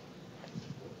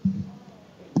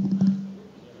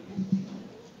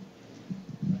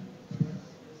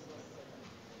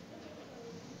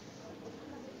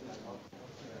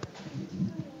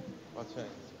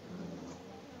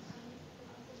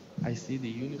 I see the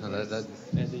universe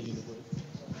and the universe.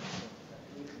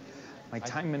 My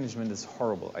time management is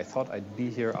horrible. I thought I'd be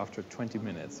here after 20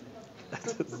 minutes.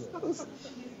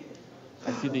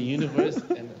 I see the universe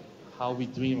and how we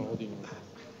dream of the universe.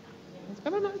 It's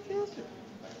kind of nice answer.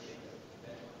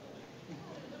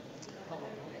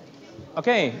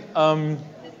 Okay.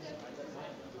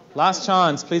 Last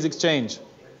chance. Please exchange.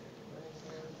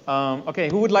 Okay.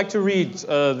 Who would like to read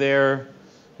their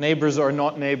neighbors or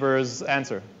not neighbors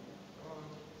answer?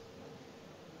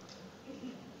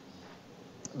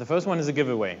 The first one is a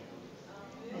giveaway.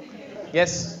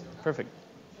 Yes. Perfect.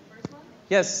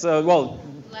 Yes. Well.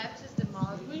 Left is the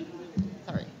model.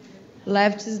 Sorry.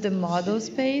 Left is the model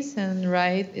space, and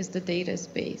right is the data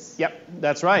space. Yep,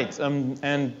 that's right.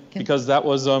 And because that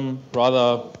was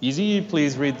rather easy,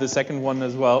 please read the second one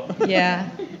as well. Yeah.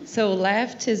 So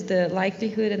left is the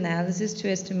likelihood analysis to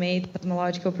estimate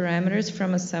cosmological parameters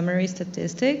from a summary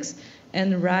statistics,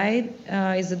 and right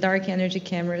is the dark energy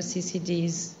camera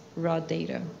CCD's raw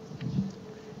data.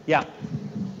 Yeah.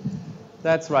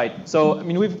 That's right. So, I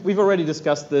mean, we've already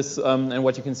discussed this, and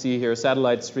what you can see here: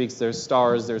 satellite streaks, there's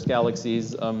stars, there's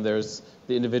galaxies, there's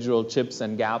the individual chips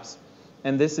and gaps.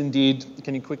 And this, indeed,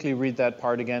 can you quickly read that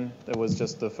part again? That was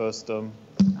just the first.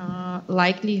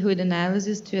 Likelihood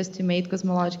analysis to estimate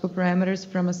cosmological parameters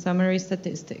from a summary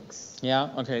statistics. Yeah.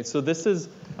 Okay. So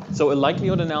a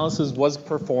likelihood analysis was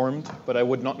performed, but I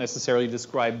would not necessarily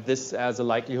describe this as a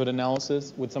likelihood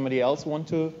analysis. Would somebody else want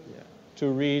to? To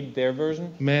read their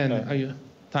version? Man, are you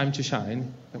time to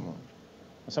shine? Come on.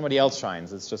 Somebody else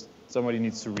shines. It's just somebody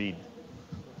needs to read.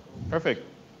 Perfect.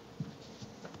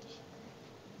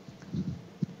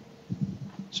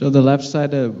 So the left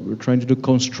side, we're trying to do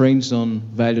constraints on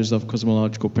values of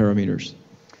cosmological parameters.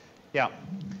 Yeah.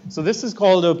 So this is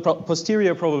called a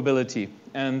posterior probability.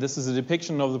 And this is a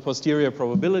depiction of the posterior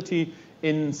probability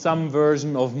in some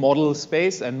version of model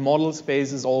space, and model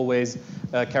space is always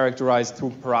characterized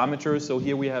through parameters. So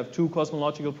here we have two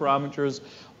cosmological parameters,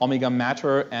 omega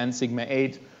matter and sigma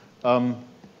 8.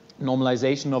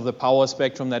 Normalization of the power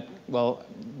spectrum that, well,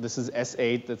 this is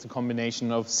S8, that's a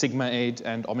combination of sigma 8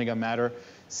 and omega matter.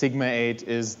 Sigma 8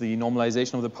 is the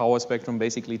normalization of the power spectrum,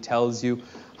 basically tells you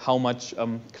how much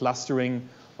clustering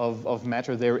of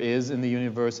matter there is in the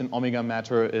universe, and omega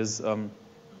matter is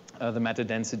the matter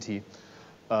density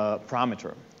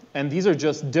parameter. And these are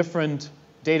just different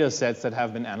data sets that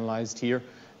have been analyzed here,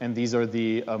 and these are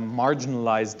the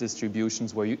marginalized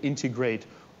distributions where you integrate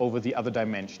over the other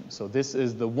dimension. So this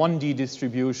is the 1D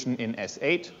distribution in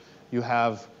S8. You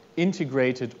have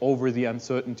integrated over the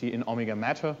uncertainty in omega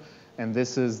matter, and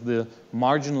this is the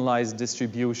marginalized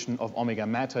distribution of omega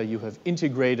matter. You have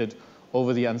integrated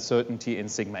over the uncertainty in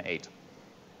sigma 8.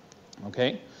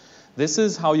 Okay? This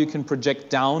is how you can project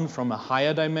down from a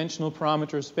higher dimensional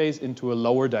parameter space into a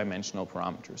lower dimensional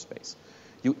parameter space.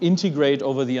 You integrate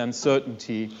over the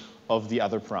uncertainty of the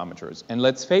other parameters. And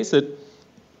let's face it,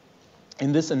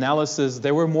 in this analysis,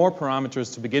 there were more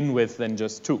parameters to begin with than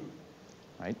just two,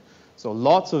 right? So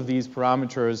lots of these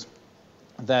parameters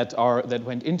that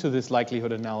went into this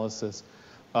likelihood analysis,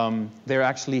 they're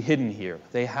actually hidden here.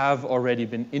 They have already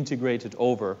been integrated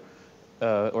over,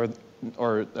 or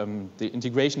the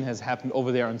integration has happened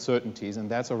over their uncertainties, and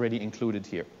that's already included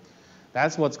here.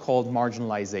 That's what's called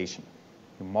marginalization.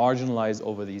 You marginalize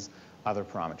over these other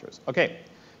parameters. Okay,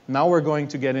 now we're going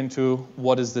to get into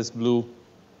what does this blue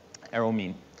arrow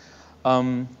mean.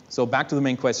 So back to the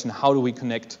main question, how do we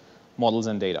connect models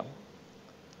and data?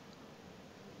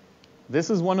 This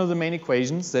is one of the main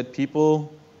equations that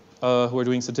people who are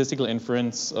doing statistical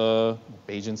inference,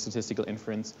 Bayesian statistical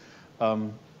inference,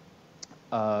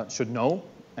 should know,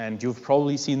 and you've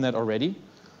probably seen that already.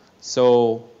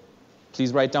 So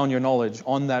please write down your knowledge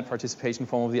on that participation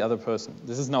form of the other person.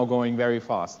 This is now going very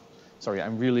fast. Sorry,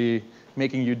 I'm really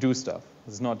making you do stuff.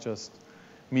 It's not just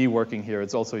me working here,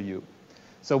 it's also you.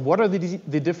 So what are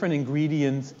the different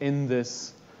ingredients in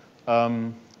this,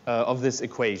 of this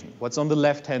equation? What's on the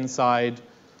left-hand side?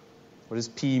 What does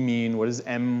P mean? What does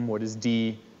M? What is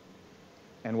D?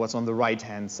 And what's on the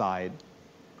right-hand side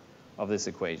of this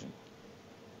equation?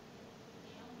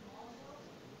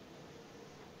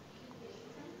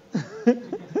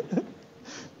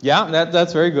 Yeah,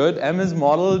 that's very good. M is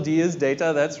model, D is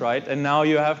data, that's right. And now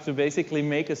you have to basically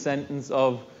make a sentence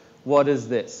of what is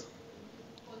this?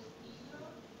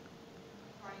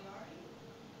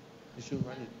 You should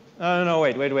write it. No,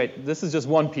 wait. This is just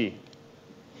one P.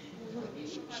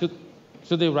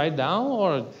 Should they write down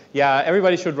or? Yeah,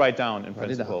 everybody should write down in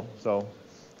principle. So,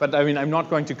 but I mean, I'm not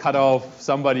going to cut off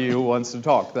somebody who wants to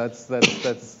talk. That's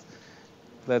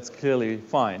clearly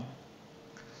fine.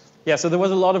 Yeah, so there was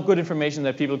a lot of good information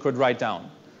that people could write down.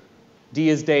 D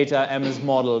is data, M is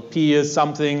model, P is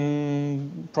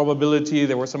something, probability.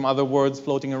 There were some other words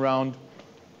floating around.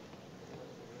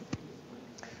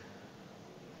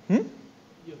 DFD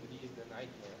is the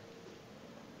nightmare.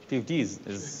 DFD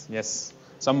is yes,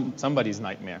 somebody's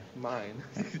nightmare. Mine.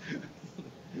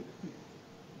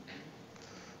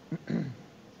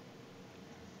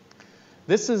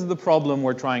 This is the problem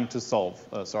we're trying to solve.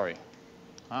 Sorry.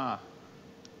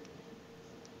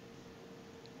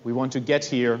 We want to get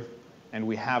here, and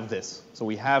we have this. So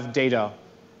we have data,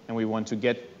 and we want to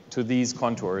get to these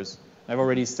contours. I've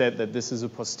already said that this is a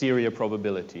posterior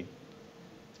probability.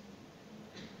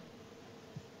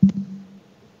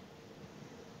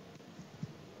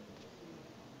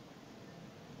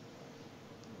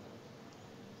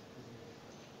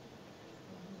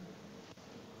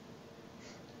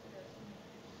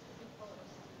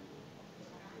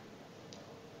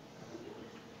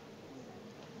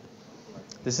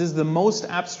 This is the most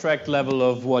abstract level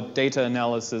of what data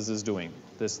analysis is doing,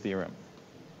 this theorem.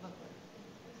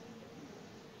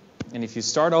 And if you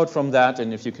start out from that,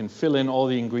 and if you can fill in all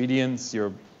the ingredients,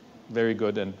 you're very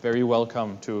good and very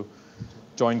welcome to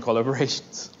join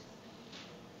collaborations.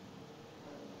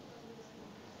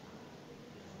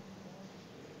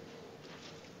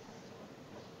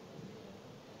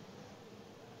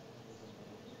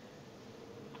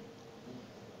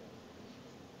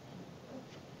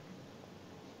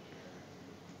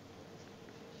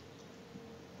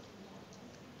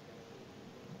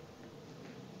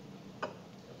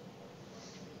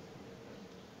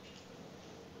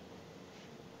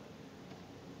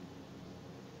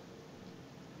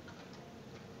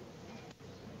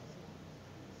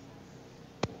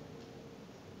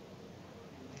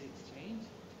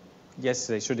 Yes,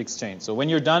 they should exchange. So when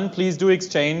you're done, please do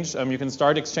exchange. You can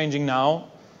start exchanging now.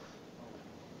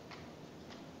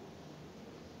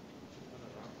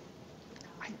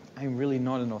 I'm really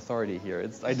not an authority here.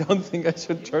 I don't think I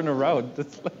should turn around.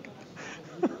 It's like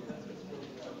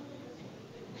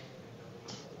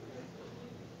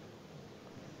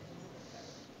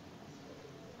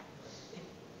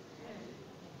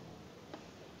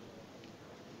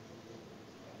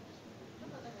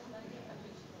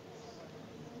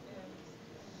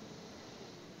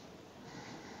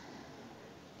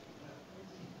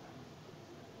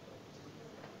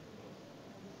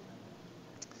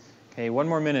Okay, 1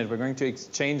 more minute. We're going to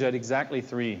exchange at exactly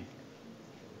 3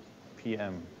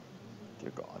 p.m. Dear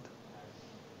God.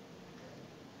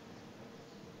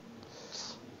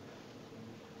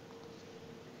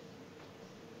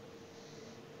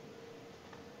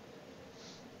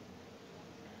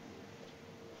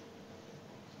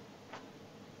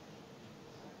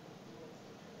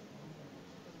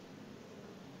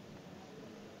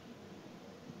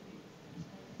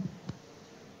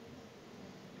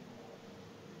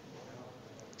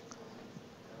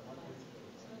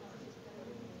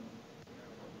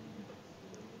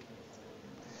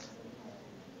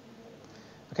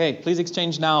 Okay, please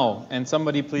exchange now, and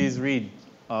somebody please read.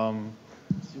 I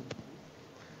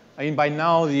mean, by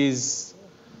now these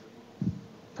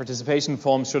participation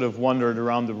forms should have wandered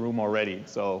around the room already,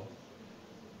 so.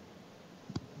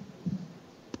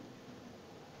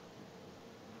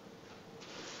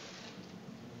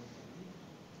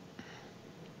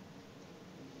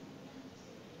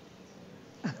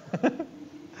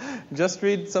 Just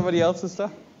read somebody else's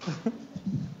stuff?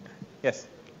 Yes.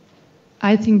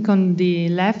 I think on the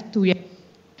left we have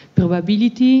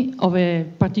probability of a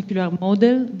particular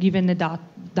model given a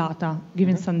data,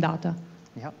 given some data.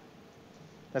 Yeah,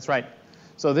 that's right.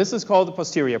 So this is called the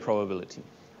posterior probability.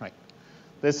 Right.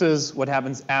 This is what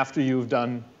happens after you've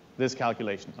done this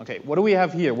calculation. Okay, what do we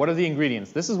have here? What are the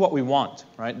ingredients? This is what we want,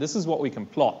 right? This is what we can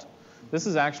plot. This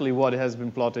is actually what has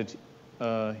been plotted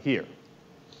here.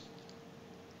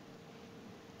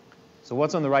 So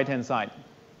what's on the right-hand side?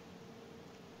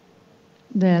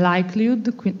 The likelihood,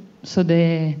 so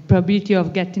the probability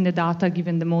of getting the data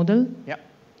given the model. Yeah.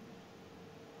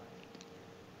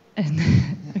 And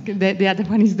the other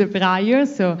one is the prior,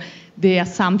 so the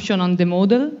assumption on the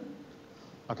model.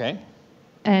 Okay.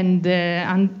 And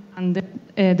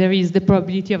there is the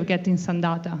probability of getting some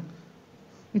data.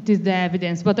 It is the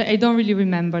evidence, but I don't really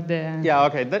remember the... Yeah,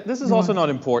 okay. This is also not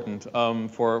important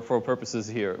for purposes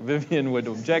here. Vivian would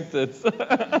object that.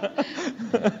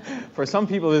 For some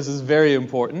people, this is very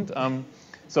important.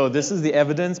 So this is the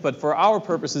evidence, but for our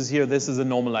purposes here, this is a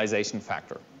normalization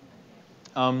factor.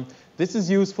 This is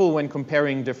useful when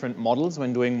comparing different models,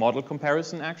 when doing model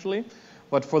comparison, actually.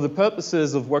 But for the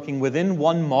purposes of working within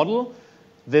one model,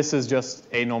 this is just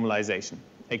a normalization,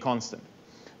 a constant.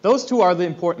 Those two are the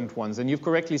important ones, and you've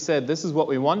correctly said this is what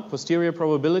we want, posterior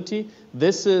probability.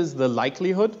 This is the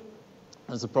likelihood,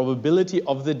 as a probability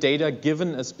of the data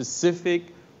given a specific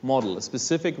model, a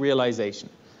specific realization.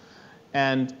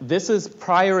 And this is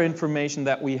prior information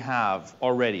that we have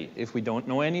already. If we don't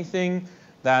know anything,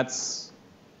 that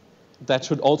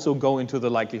should also go into the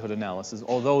likelihood analysis,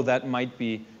 although that might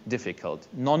be difficult.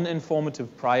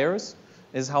 Non-informative priors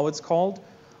is how it's called,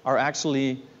 are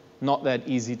actually not that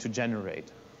easy to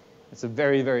generate. It's a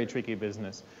very, very tricky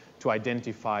business to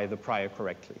identify the prior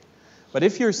correctly. But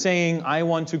if you're saying, I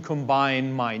want to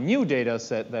combine my new data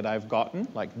set that I've gotten,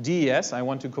 like DES, I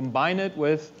want to combine it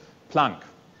with Planck.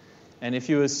 And if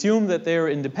you assume that they're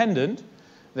independent,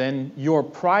 then your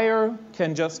prior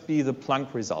can just be the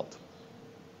Planck result.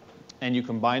 And you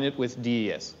combine it with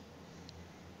DES.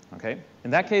 Okay?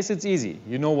 In that case, it's easy.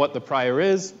 You know what the prior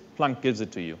is. Planck gives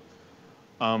it to you.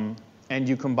 And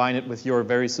you combine it with your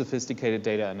very sophisticated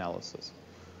data analysis.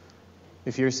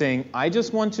 If you're saying, I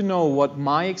just want to know what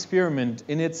my experiment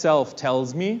in itself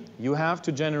tells me, you have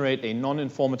to generate a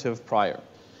non-informative prior.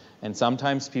 And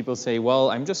sometimes people say,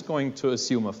 well, I'm just going to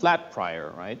assume a flat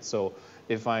prior, right? So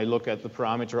if I look at the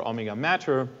parameter omega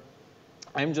matter,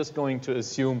 I'm just going to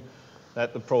assume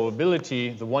that the probability,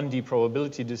 the 1D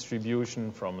probability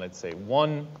distribution from, let's say,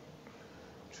 1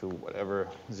 to whatever,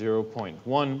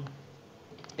 0.1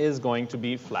 is going to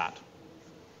be flat,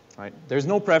 right? There's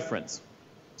no preference,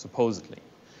 supposedly.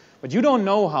 But you don't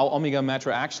know how omega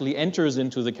matter actually enters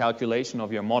into the calculation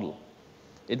of your model.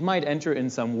 It might enter in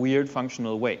some weird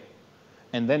functional way.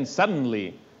 And then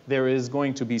suddenly, there is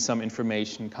going to be some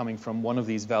information coming from one of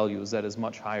these values that is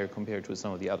much higher compared to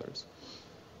some of the others.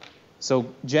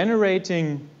 So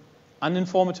generating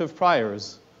uninformative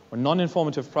priors or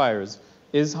non-informative priors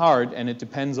is hard, and it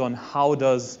depends on how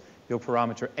does your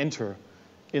parameter enter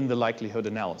in the likelihood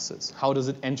analysis. How does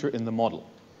it enter in the model?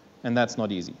 And that's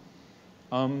not easy.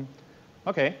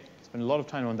 Okay, spent a lot of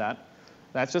time on that.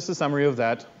 That's just a summary of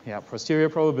that. Yeah, posterior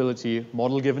probability,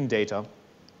 model given data.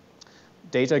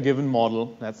 Data given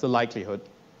model, that's the likelihood.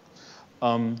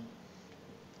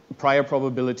 Prior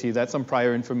probability, that's some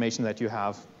prior information that you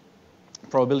have.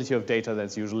 Probability of data,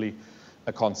 that's usually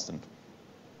a constant.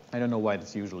 I don't know why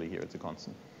it's usually here. It's a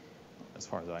constant, as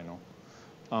far as I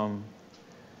know.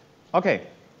 Okay,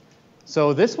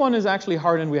 so this one is actually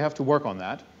hard, and we have to work on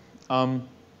that.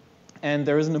 And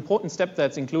there is an important step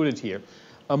that's included here.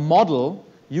 A model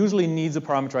usually needs a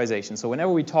parameterization. So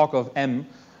whenever we talk of M,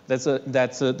 that's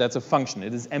a function.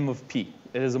 It is M of P.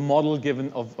 It is a model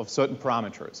given of certain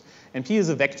parameters. And P is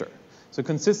a vector. So it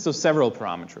consists of several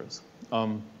parameters.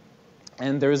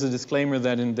 And there is a disclaimer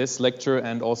that in this lecture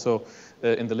and also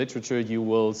in the literature, you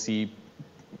will see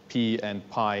P and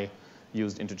pi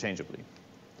used interchangeably.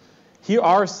 Here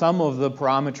are some of the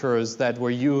parameters that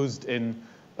were used in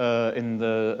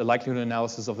the likelihood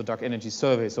analysis of the dark energy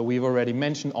survey. So we've already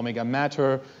mentioned omega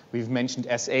matter. We've mentioned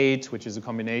S8, which is a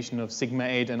combination of sigma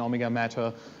 8 and omega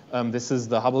matter. This is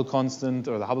the Hubble constant,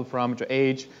 or the Hubble parameter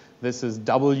H. This is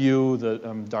W, the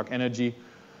dark energy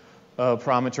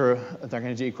parameter, dark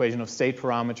energy equation of state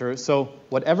parameter. So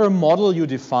whatever model you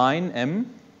define,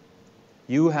 M,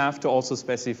 you have to also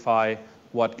specify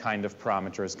what kind of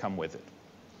parameters come with it.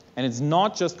 And it's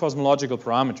not just cosmological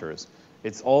parameters.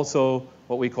 It's also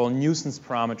what we call nuisance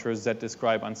parameters that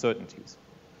describe uncertainties.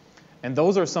 And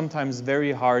those are sometimes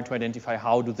very hard to identify.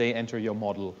 How do they enter your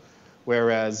model?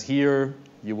 Whereas here,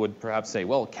 you would perhaps say,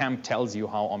 well, CAMP tells you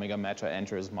how omega matter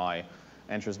enters my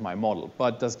model.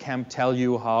 But does CAMP tell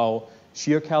you how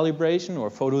shear calibration or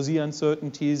photo Z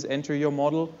uncertainties enter your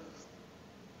model?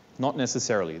 Not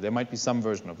necessarily. There might be some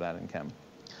version of that in CAMP.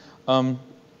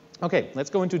 OK, let's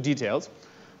go into details.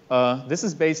 This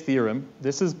is Bayes' theorem.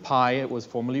 This is pi. It was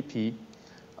formerly P.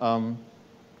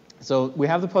 So we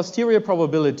have the posterior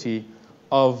probability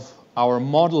of our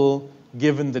model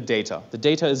given the data. The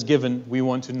data is given. We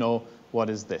want to know what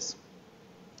is this.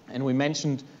 And we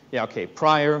mentioned, yeah, OK,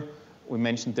 prior. We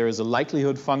mentioned there is a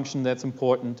likelihood function that's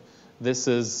important. This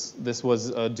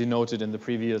was denoted in the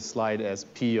previous slide as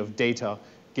P of data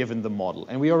given the model.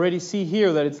 And we already see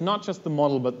here that it's not just the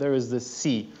model, but there is this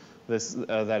C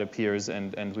that appears,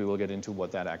 and we will get into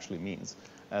what that actually means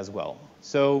as well.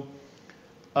 So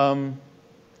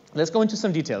let's go into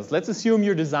some details. Let's assume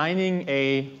you're designing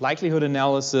a likelihood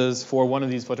analysis for one of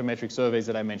these photometric surveys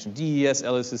that I mentioned, DES,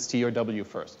 LSST, or W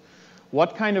first.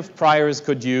 What kind of priors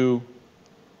could you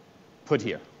put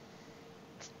here?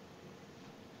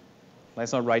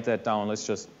 Let's not write that down. Let's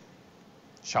just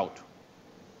shout.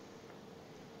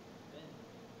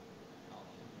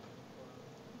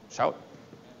 Shout.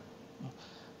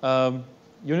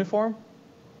 Uniform?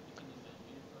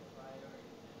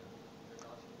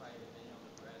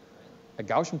 A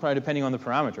Gaussian prior depending on the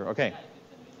parameter. OK.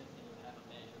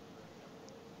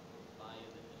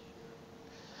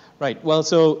 Right. Well,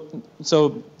 so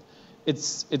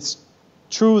it's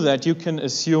true that you can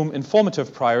assume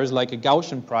informative priors like a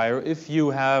Gaussian prior if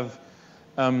you have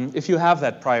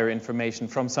that prior information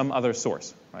from some other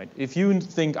source, right? If you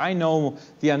think, I know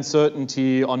the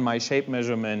uncertainty on my shape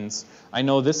measurements, I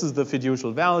know this is the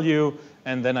fiducial value,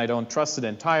 and then I don't trust it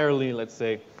entirely, let's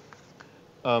say,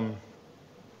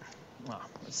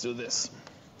 let's do this.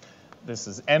 This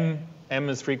is M. M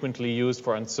is frequently used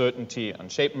for uncertainty on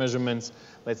shape measurements.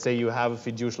 Let's say you have a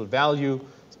fiducial value.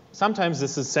 Sometimes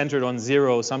this is centered on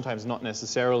 0, sometimes not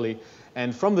necessarily.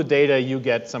 And from the data, you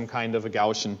get some kind of a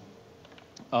Gaussian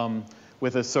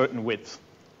with a certain width.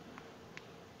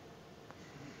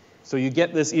 So you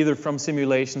get this either from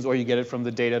simulations or you get it from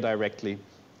the data directly.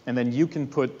 And then you can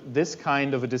put this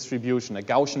kind of a distribution, a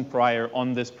Gaussian prior,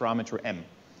 on this parameter M,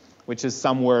 which is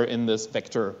somewhere in this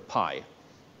vector pi.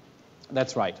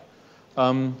 That's right.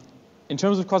 In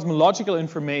terms of cosmological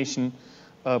information,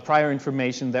 prior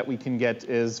information that we can get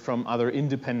is from other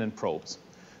independent probes.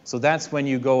 So that's when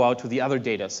you go out to the other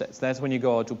data sets. That's when you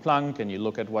go out to Planck and you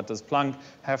look at what does Planck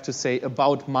have to say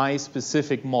about my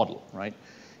specific model, right?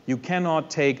 You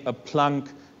cannot take a Planck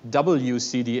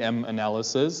WCDM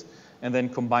analysis and then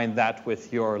combine that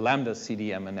with your lambda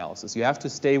CDM analysis. You have to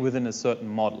stay within a certain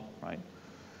model, right?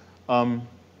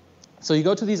 So you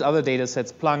go to these other data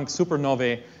sets, Planck,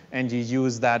 supernovae, and you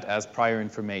use that as prior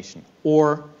information.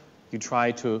 Or you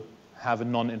try to have a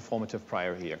non-informative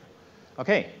prior here.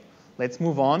 OK, let's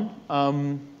move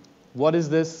on. What is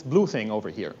this blue thing over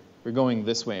here? We're going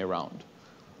this way around.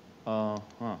 No,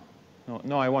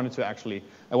 I wanted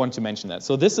to mention that.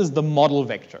 So this is the model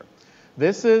vector.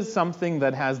 This is something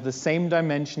that has the same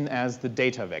dimension as the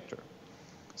data vector.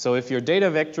 So if your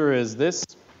data vector is this,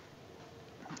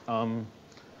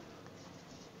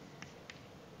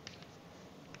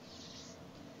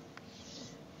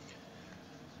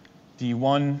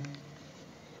 d1,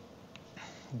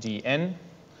 dn,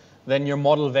 then your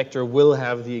model vector will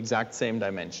have the exact same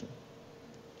dimension.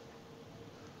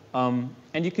 And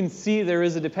you can see there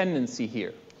is a dependency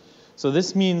here. So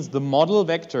this means the model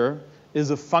vector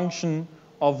is a function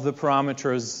of the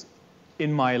parameters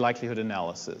in my likelihood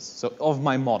analysis, so of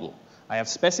my model. I have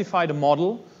specified a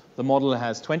model. The model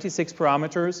has 26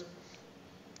 parameters.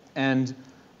 And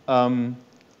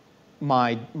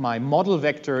my model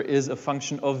vector is a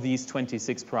function of these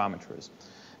 26 parameters.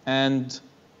 And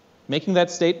making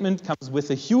that statement comes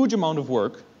with a huge amount of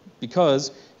work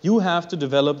because you have to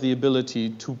develop the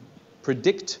ability to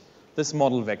predict this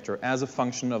model vector as a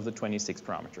function of the 26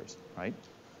 parameters, right?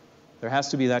 There has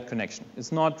to be that connection.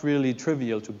 It's not really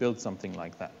trivial to build something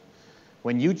like that.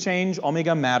 When you change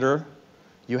omega matter,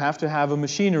 you have to have a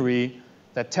machinery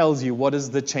that tells you what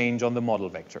is the change on the model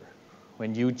vector.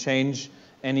 When you change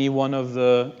any one of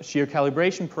the shear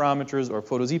calibration parameters or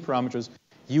photo Z parameters,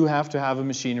 you have to have a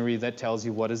machinery that tells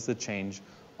you what is the change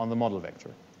on the model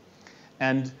vector.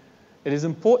 And it is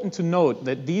important to note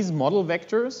that these model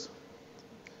vectors,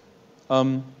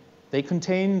 they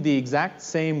contain the exact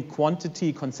same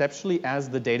quantity conceptually as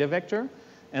the data vector.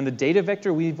 And the data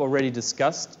vector we've already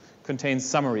discussed contains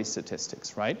summary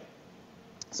statistics, right?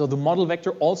 So the model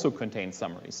vector also contains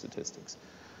summary statistics.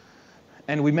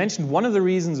 And we mentioned one of the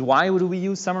reasons why would we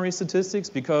use summary statistics,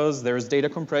 because there's data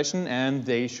compression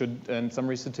and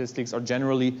summary statistics are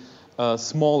generally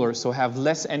smaller, so have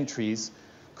less entries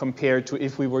compared to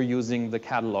if we were using the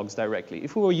catalogs directly.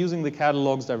 If we were using the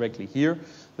catalogs directly here,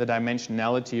 the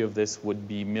dimensionality of this would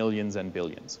be millions and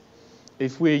billions.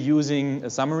 If we're using a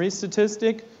summary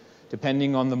statistic,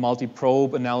 depending on the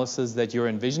multi-probe analysis that you're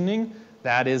envisioning,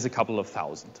 that is a couple of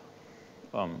thousand.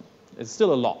 It's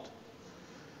still a lot.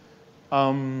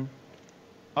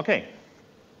 OK.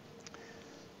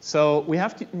 So we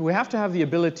have to have the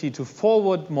ability to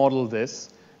forward model this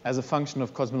as a function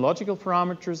of cosmological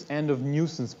parameters and of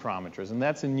nuisance parameters. And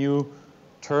that's a new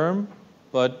term,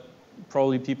 but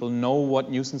probably people know what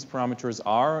nuisance parameters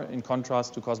are in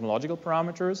contrast to cosmological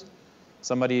parameters.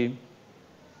 Somebody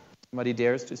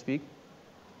dares to speak?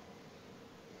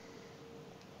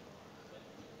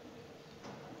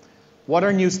 What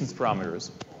are nuisance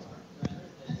parameters?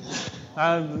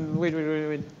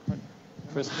 Wait.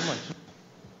 First, come on.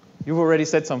 You've already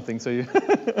said something, so you.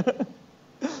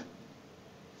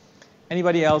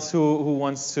 Anybody else who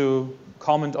wants to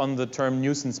comment on the term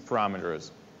nuisance parameters?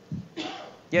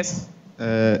 Yes?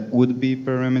 Would be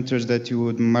parameters that you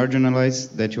would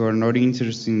marginalize, that you are not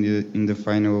interested in the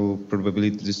final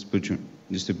probability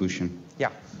distribution.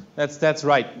 Yeah, that's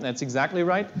right. That's exactly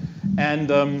right.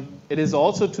 And it is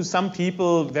also to some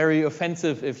people very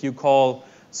offensive if you call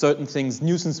certain things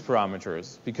nuisance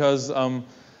parameters, because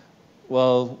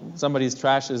well, somebody's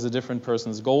trash is a different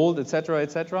person's gold, etc.,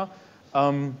 etc.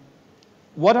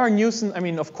 what are nuisance? I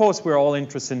mean, of course, we're all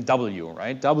interested in W,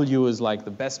 right? W is like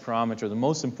the best parameter, the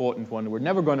most important one. We're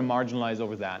never going to marginalize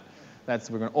over that.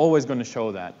 We're always going to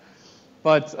show that.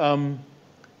 But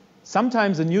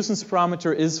sometimes a nuisance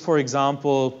parameter is, for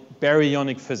example,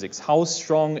 baryonic physics. How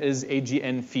strong is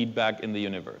AGN feedback in the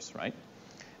universe, right?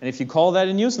 And if you call that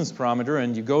a nuisance parameter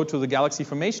and you go to the galaxy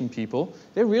formation people,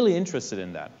 they're really interested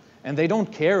in that. And they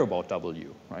don't care about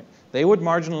W, right? They would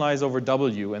marginalize over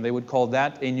W, and they would call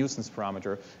that a nuisance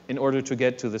parameter in order to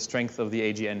get to the strength of the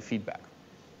AGN feedback.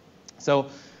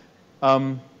 So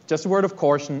just a word of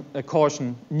caution,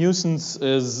 nuisance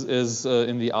is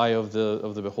in the eye of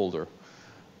the beholder.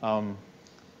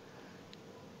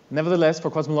 Nevertheless,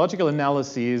 for cosmological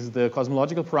analyses, the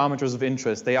cosmological parameters of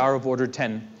interest, they are of order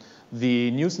 10. The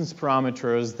nuisance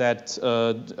parameters that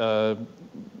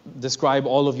describe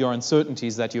all of your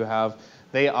uncertainties that you have,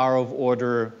 they are of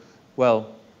order,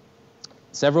 well,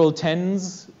 several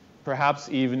tens, perhaps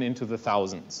even into the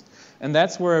thousands. And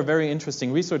that's where a very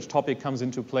interesting research topic comes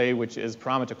into play, which is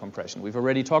parameter compression. We've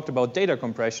already talked about data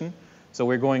compression. So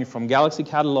we're going from galaxy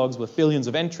catalogs with billions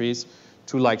of entries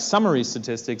to like summary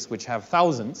statistics, which have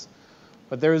thousands.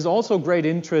 But there is also great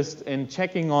interest in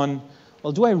checking on,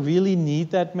 well, do I really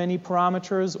need that many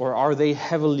parameters, or are they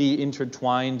heavily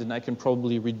intertwined and I can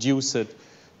probably reduce it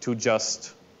to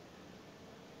just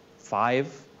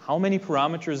 5? How many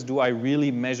parameters do I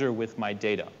really measure with my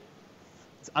data?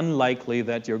 It's unlikely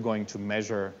that you're going to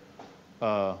measure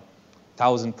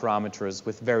 1,000 parameters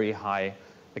with very high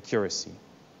accuracy.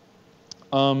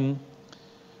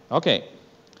 Okay,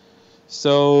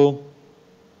 so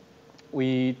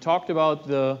we talked about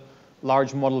the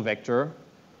large model vector.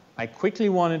 I quickly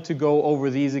wanted to go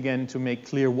over these again to make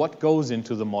clear what goes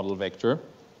into the model vector.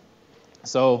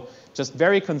 So just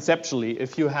very conceptually,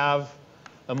 if you have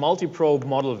a multi-probe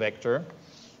model vector,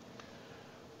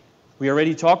 we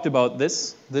already talked about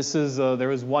this. This is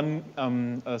there is one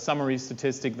summary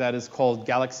statistic that is called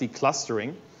galaxy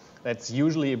clustering. That's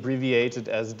usually abbreviated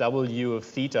as W of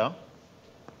theta.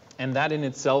 And that in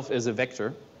itself is a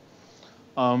vector,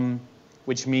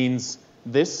 which means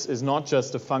this is not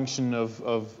just a function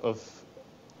of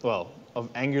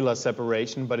angular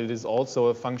separation, but it is also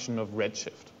a function of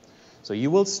redshift. So you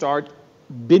will start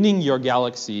binning your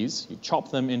galaxies. You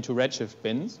chop them into redshift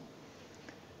bins.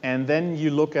 And then you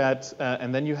look at,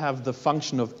 and then you have the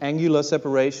function of angular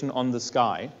separation on the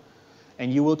sky.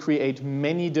 And you will create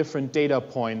many different data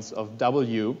points of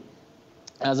W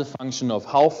as a function of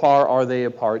how far are they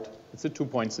apart. It's a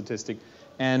 2-point statistic.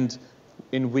 And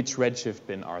in which redshift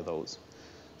bin are those.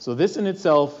 So this in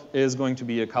itself is going to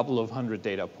be a couple of hundred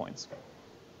data points.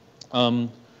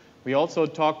 We also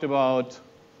talked about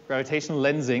gravitational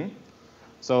lensing.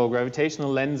 So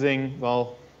gravitational lensing,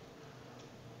 well,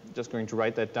 just going to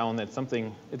write that down. That's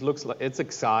something, it looks like, it's a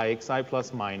xi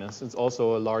plus minus. It's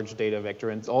also a large data vector,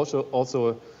 and it's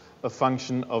also a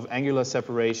function of angular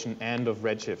separation and of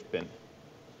redshift bin.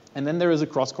 And then there is a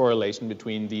cross correlation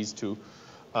between these two.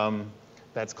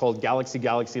 That's called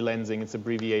galaxy-galaxy lensing. It's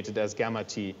abbreviated as gamma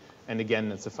t. And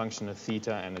again, it's a function of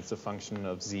theta, and it's a function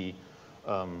of z,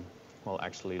 well,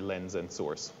 actually lens and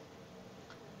source.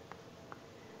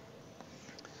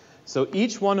 So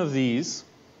each one of these,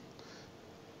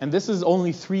 and this is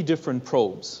only 3 different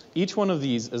probes. Each one of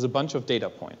these is a bunch of data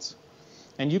points.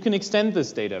 And you can extend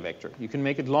this data vector. You can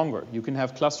make it longer. You can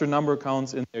have cluster number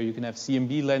counts in there. You can have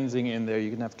CMB lensing in there.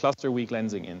 You can have cluster weak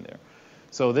lensing in there.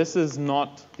 So this is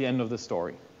not the end of the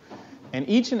story. And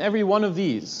each and every one of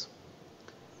these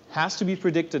has to be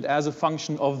predicted as a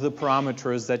function of the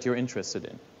parameters that you're interested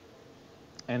in.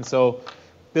 And so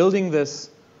building this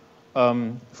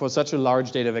for such a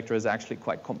large data vector is actually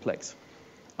quite complex.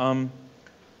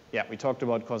 Yeah, we talked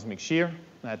about cosmic shear.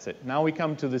 That's it. Now we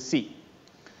come to the C.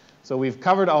 So we've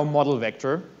covered our model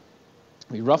vector.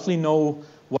 We roughly know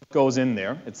what goes in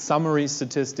there. It's summary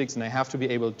statistics, and I have to be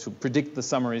able to predict the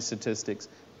summary statistics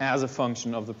as a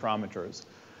function of the parameters.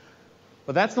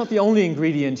 But that's not the only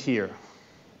ingredient here.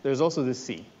 There's also the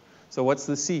C. So what's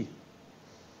the C?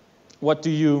 What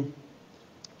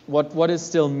is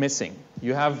still missing?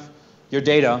 You have your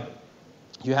data.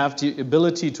 You have the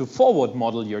ability to forward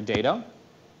model your data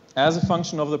as a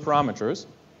function of the parameters.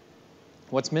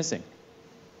 What's missing?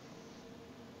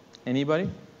 Anybody?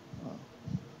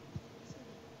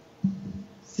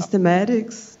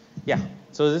 Systematics. Yeah.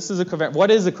 So this is a covariance.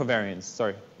 What is a covariance?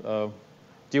 Sorry. Do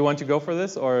you want to go for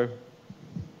this or?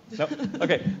 No?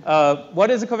 Okay.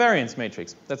 What is a covariance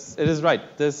matrix? It is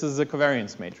right. This is a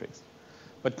covariance matrix.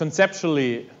 But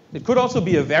conceptually, it could also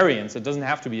be a variance. It doesn't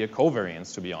have to be a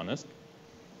covariance, to be honest.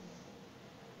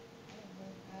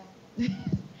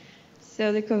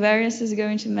 So the covariance is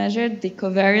going to measure the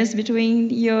covariance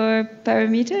between your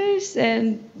parameters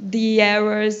and the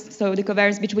errors, so the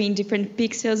covariance between different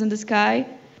pixels in the sky. In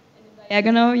the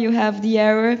diagonal, you have the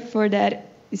error for that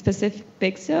specific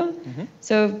pixel.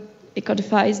 So it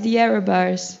codifies the error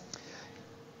bars.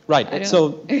 Right.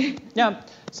 So, yeah.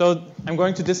 So I'm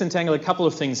going to disentangle a couple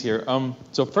of things here.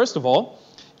 So first of all,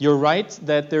 you're right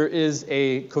that there is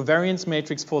a covariance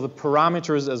matrix for the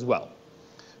parameters as well.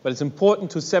 But it's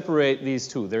important to separate these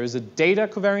two. There is a data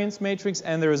covariance matrix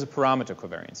and there is a parameter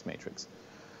covariance matrix.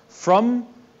 From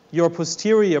your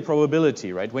posterior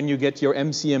probability, right, when you get your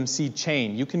MCMC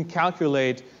chain, you can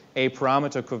calculate a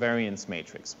parameter covariance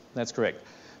matrix. That's correct.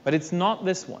 But it's not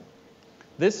this one.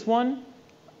 This one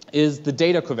is the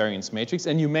data covariance matrix,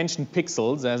 and you mentioned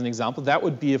pixels as an example. That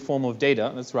would be a form of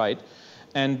data, that's right.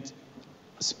 And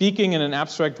speaking in an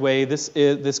abstract way, this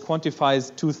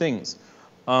quantifies two things.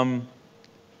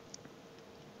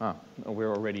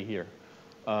 We're already here.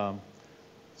 So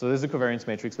this is a covariance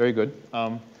matrix, very good.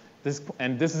 This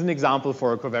is an example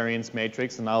for a covariance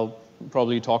matrix, and I'll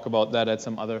probably talk about that at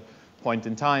some other point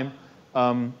in time.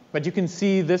 But you can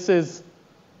see this is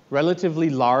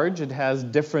relatively large. It has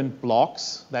different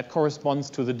blocks. That corresponds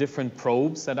to the different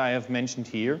probes that I have mentioned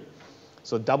here.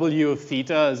 So W of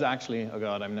theta is actually, oh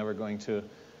God, I'm never going to,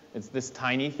 it's this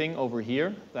tiny thing over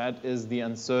here. That is the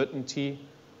uncertainty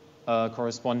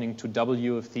corresponding to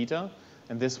W of theta.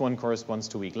 And this one corresponds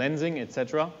to weak lensing,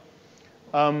 etc.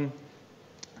 But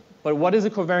what is a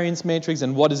covariance matrix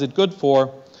and what is it good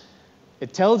for?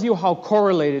 It tells you how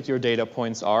correlated your data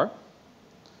points are.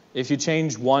 If you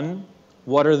change one,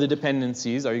 what are the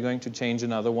dependencies? Are you going to change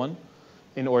another one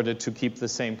in order to keep the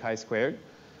same chi-squared?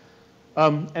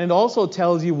 And it also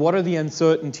tells you what are the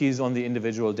uncertainties on the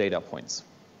individual data points.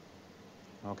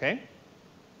 Okay?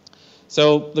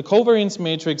 So the covariance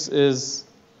matrix is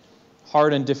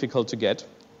hard and difficult to get.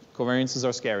 Covariances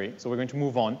are scary, so we're going to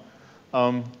move on.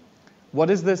 What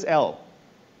is this L?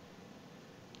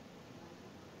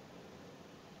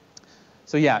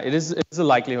 So yeah, it is a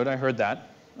likelihood. I heard that.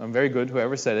 Very good,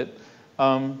 whoever said it.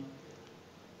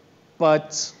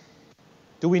 But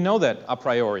do we know that a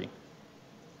priori?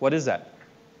 What is that?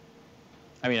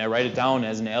 I mean, I write it down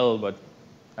as an L, but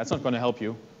that's not going to help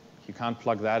you. You can't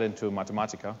plug that into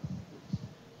Mathematica.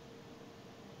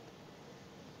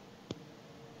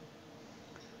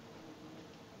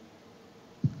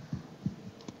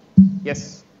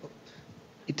 Yes?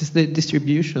 It is the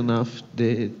distribution of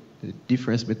the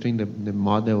difference between the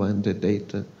model and the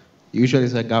data. Usually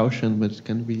it's a Gaussian, but it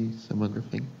can be some other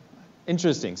thing.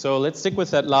 Interesting. So let's stick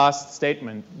with that last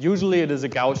statement. Usually it is a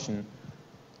Gaussian,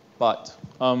 but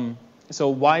so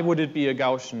why would it be a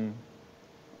Gaussian?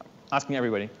 Asking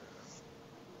everybody.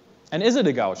 And is it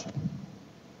a Gaussian?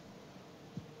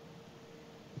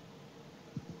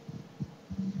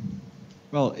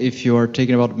 Well, if you are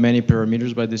taking about many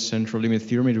parameters by the central limit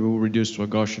theorem, it will reduce to a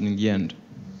Gaussian in the end.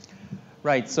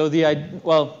 Right. So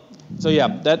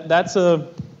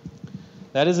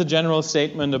that is a general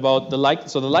statement about the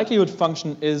likelihood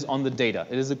function is on the data.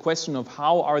 It is a question of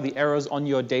how are the errors on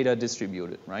your data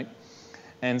distributed, right?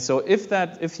 And so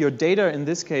if your data in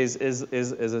this case is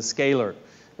a scalar,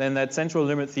 then that central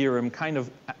limit theorem kind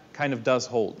of does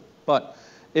hold. But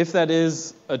if that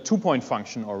is a two-point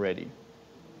function already,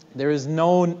 there's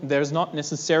not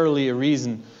necessarily a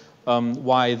reason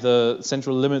why the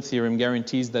central limit theorem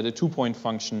guarantees that a two-point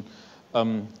function.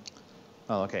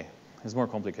 Okay, it's more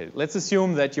complicated. Let's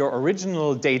assume that your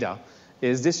original data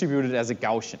is distributed as a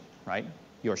Gaussian, right?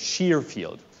 Your shear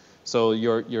field. So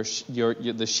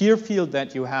the shear field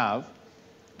that you have.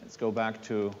 Let's go back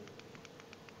to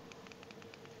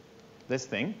this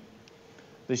thing.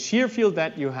 The shear field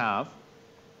that you have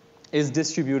is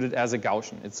distributed as a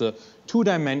Gaussian. It's a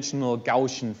two-dimensional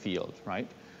Gaussian field, right?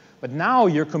 But now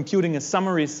you're computing a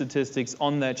summary statistics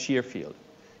on that shear field.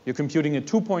 You're computing a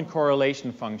two-point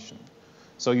correlation function.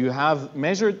 So you have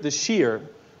measured the shear.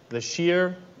 The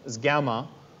shear is gamma.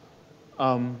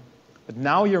 But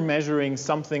now you're measuring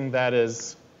something that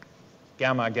is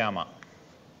gamma, gamma.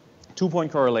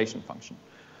 Two-point correlation function.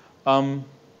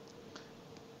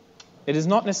 It is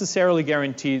not necessarily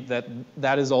guaranteed that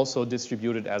that is also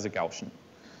distributed as a Gaussian.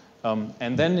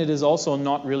 And then it is also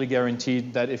not really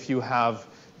guaranteed that if you have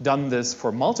done this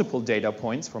for multiple data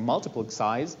points, for multiple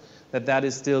size, that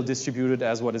is still distributed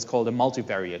as what is called a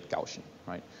multivariate Gaussian,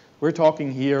 right? We're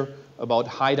talking here about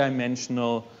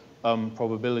high-dimensional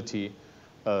probability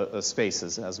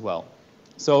spaces as well.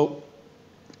 So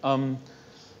it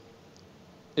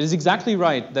is exactly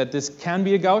right that this can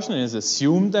be a Gaussian. It is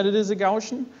assumed that it is a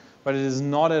Gaussian, but it is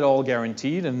not at all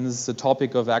guaranteed, and this is a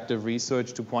topic of active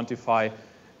research to quantify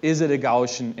is it a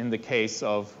Gaussian in the case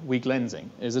of weak lensing?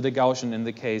 Is it a Gaussian in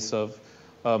the case of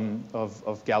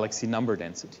galaxy number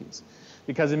densities?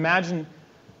 Because imagine,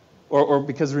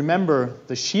 because remember,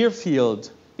 the shear field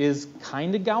is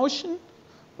kind of Gaussian,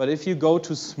 but if you go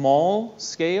to small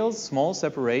scales, small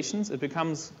separations, it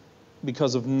becomes,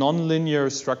 because of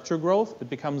nonlinear structure growth, it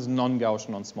becomes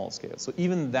non-Gaussian on small scales. So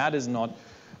even that is not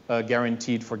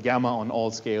guaranteed for gamma on all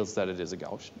scales that it is a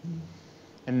Gaussian.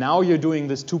 And now you're doing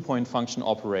this two-point function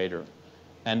operator.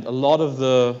 And a lot of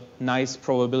the nice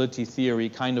probability theory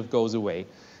kind of goes away.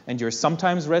 And you're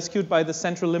sometimes rescued by the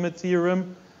central limit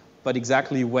theorem, but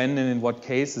exactly when and in what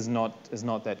case is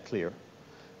not that clear.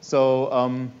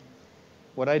 So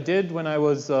what I did when I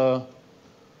was young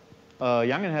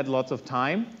and had lots of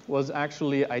time was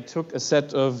actually I took a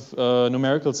set of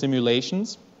numerical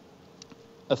simulations,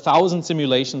 1,000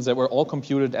 simulations that were all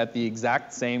computed at the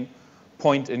exact same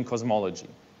point in cosmology.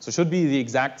 So it should be the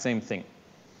exact same thing.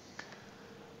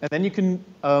 And then you can,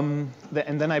 and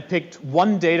then I picked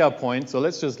one data point. So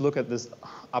let's just look at this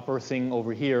upper thing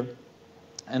over here.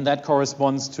 And that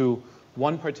corresponds to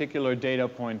one particular data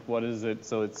point. What is it?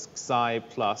 So it's psi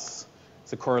plus,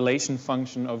 it's a correlation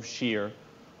function of shear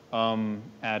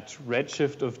at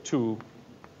redshift of 2,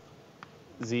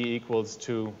 z equals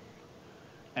 2,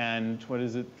 and what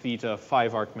is it? Theta,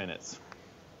 5 arc minutes.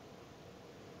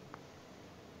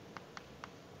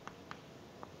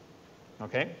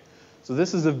 Okay? So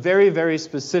this is a very, very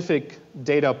specific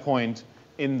data point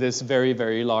in this very,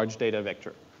 very large data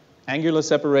vector. Angular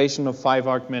separation of 5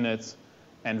 arc minutes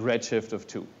and redshift of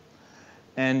 2.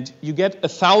 And you get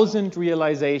 1,000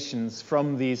 realizations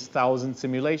from these 1,000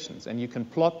 simulations, and you can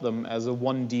plot them as a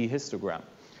 1D histogram.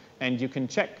 And you can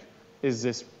check, is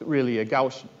this really a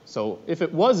Gaussian? So if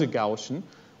it was a Gaussian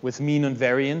with mean and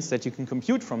variance that you can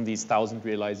compute from these 1,000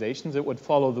 realizations, it would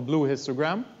follow the blue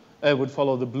histogram. It would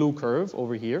follow the blue curve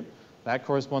over here. That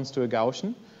corresponds to a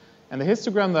Gaussian. And the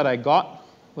histogram that I got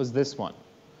was this one.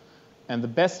 And the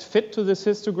best fit to this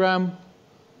histogram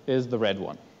is the red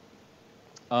one.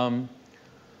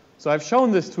 So I've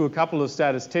shown this to a couple of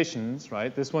statisticians,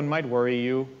 right? This one might worry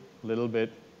you a little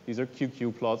bit. These are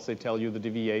QQ plots. They tell you the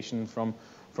deviation from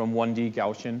 1D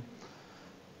Gaussian.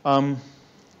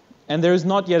 And there is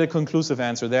not yet a conclusive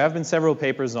answer. There have been several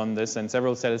papers on this, and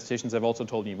several statisticians have also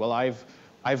told me, well,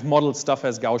 I've modeled stuff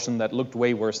as Gaussian that looked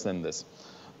way worse than this.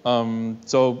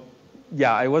 So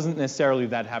yeah, I wasn't necessarily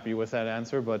that happy with that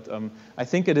answer, but I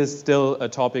think it is still a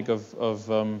topic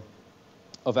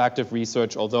of active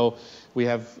research, although we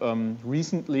have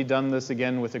recently done this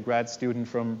again with a grad student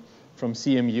from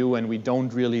CMU, and we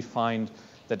don't really find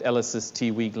that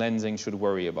LSST weak lensing should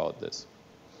worry about this.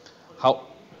 How?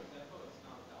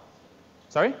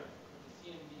 Sorry?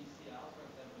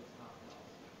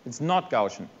 It's not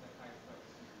Gaussian.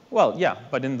 Well, yeah,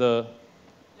 but in the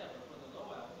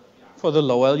for the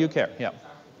low L you care, yeah.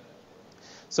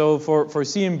 So for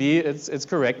CMB, it's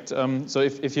correct. So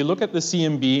if you look at the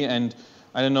CMB, and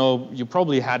I don't know, you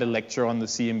probably had a lecture on the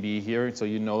CMB here, so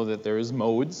you know that there is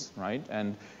modes, right?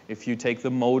 And if you take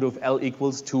the mode of L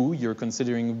equals 2, you're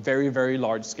considering very, very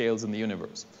large scales in the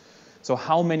universe. So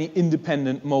how many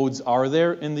independent modes are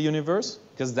there in the universe?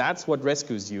 Because that's what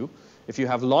rescues you. If you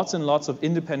have lots and lots of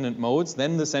independent modes,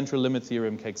 then the central limit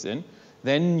theorem kicks in.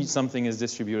 Then something is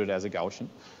distributed as a Gaussian.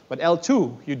 But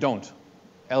L2, you don't.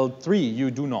 L3,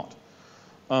 you do not.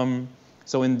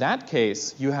 So in that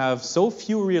case, you have so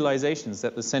few realizations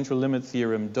that the central limit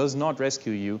theorem does not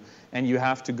rescue you, and you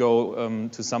have to go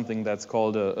to something that's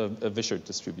called a Wishart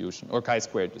distribution, or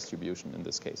chi-squared distribution in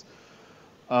this case.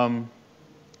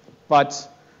 But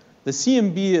the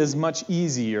CMB is much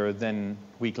easier than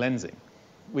weak lensing.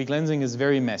 Weak lensing is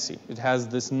very messy. It has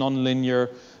this nonlinear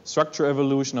structure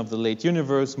evolution of the late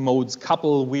universe. Modes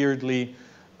couple weirdly.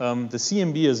 The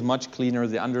CMB is much cleaner.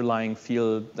 The underlying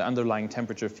field, the underlying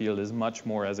temperature field is much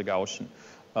more as a Gaussian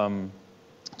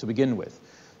to begin with.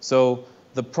 So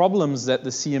the problems that the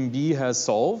CMB has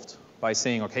solved by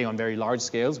saying, okay, on very large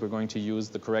scales, we're going to use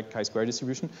the correct chi-square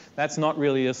distribution, that's not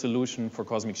really a solution for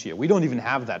cosmic shear. We don't even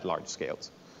have that large scales.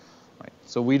 Right?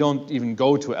 So we don't even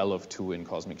go to L of 2 in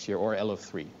cosmic shear or L of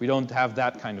 3. We don't have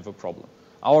that kind of a problem.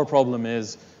 Our problem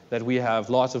is that we have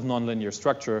lots of nonlinear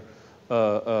structure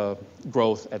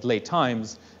growth at late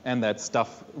times, and that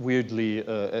stuff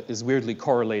is weirdly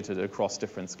correlated across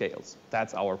different scales.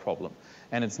 That's our problem.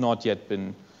 And it's not yet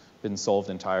been solved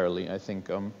entirely. I think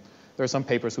there are some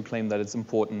papers who claim that it's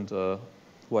important.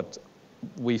 What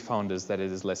we found is that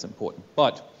it is less important.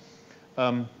 But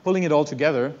pulling it all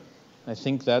together, I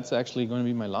think that's actually going to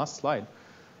be my last slide,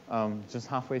 just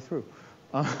halfway through.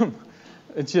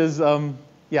 Which is,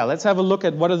 yeah, let's have a look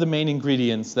at what are the main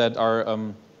ingredients that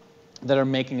are that are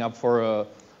making up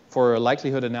for a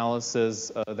likelihood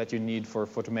analysis that you need for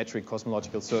photometric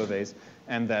cosmological surveys,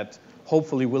 and that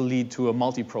hopefully will lead to a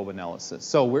multi-probe analysis.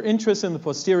 So we're interested in the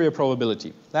posterior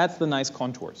probability. That's the nice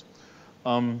contours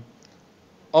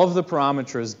of the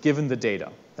parameters given the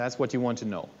data. That's what you want to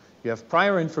know. You have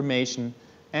prior information,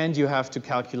 and you have to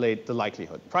calculate the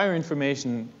likelihood. Prior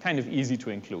information, kind of easy to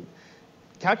include.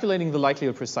 Calculating the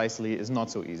likelihood precisely is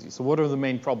not so easy. So what are the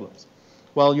main problems?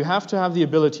 Well, you have to have the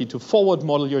ability to forward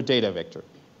model your data vector,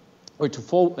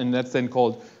 and that's then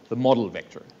called the model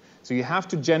vector. So you have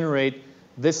to generate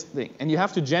this thing, and you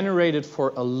have to generate it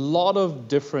for a lot of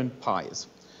different pi's.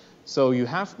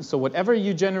 So whatever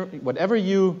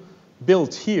you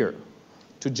built here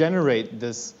to generate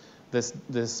this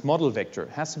model vector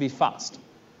has to be fast.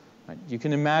 Right? You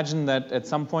can imagine that at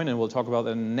some point, and we'll talk about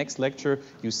that in the next lecture,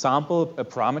 you sample a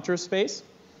parameter space,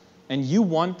 and you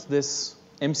want this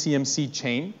MCMC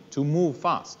chain to move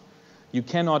fast. You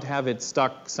cannot have it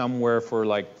stuck somewhere for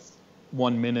like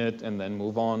 1 minute and then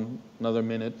move on another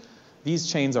minute.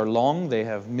 These chains are long. They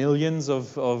have millions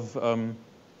of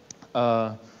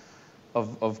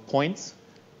points,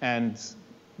 and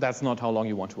that's not how long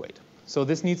you want to wait. So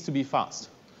this needs to be fast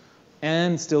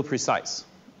and still precise.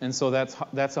 And so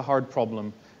that's a hard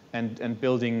problem, and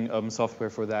building software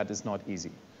for that is not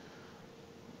easy.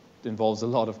 It involves a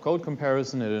lot of code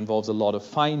comparison. It involves a lot of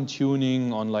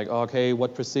fine-tuning on like, okay,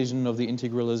 what precision of the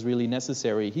integral is really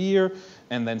necessary here?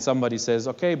 And then somebody says,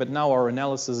 okay, but now our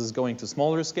analysis is going to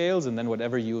smaller scales, and then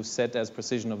whatever you set as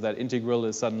precision of that integral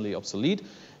is suddenly obsolete,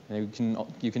 and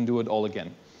you can do it all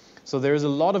again. So there's a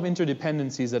lot of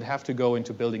interdependencies that have to go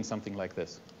into building something like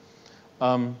this.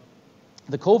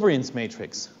 The covariance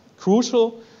matrix,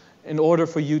 crucial in order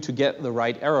for you to get the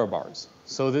right error bars.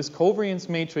 So this covariance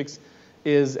matrix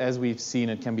is, as we've seen,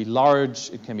 it can be large,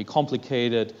 it can be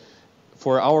complicated.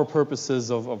 For our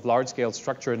purposes of large-scale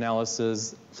structure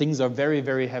analysis, things are very,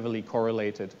 very heavily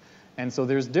correlated. And so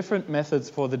there's different methods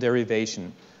for the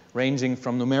derivation, ranging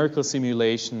from numerical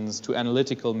simulations to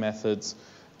analytical methods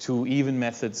to even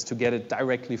methods to get it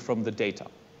directly from the data.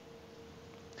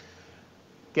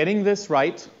 Getting this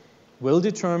right will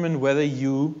determine whether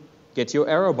you get your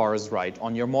error bars right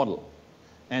on your model.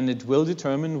 And it will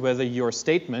determine whether your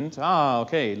statement,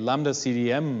 okay, lambda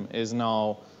CDM is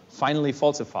now finally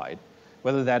falsified,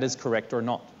 whether that is correct or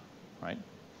not, right?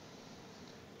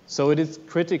 So it is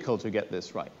critical to get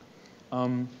this right.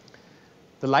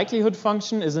 The likelihood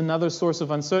function is another source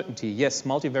of uncertainty. Yes,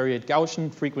 multivariate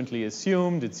Gaussian, frequently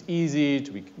assumed, it's easy,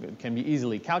 it can be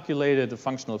easily calculated, the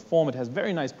functional form, it has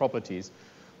very nice properties.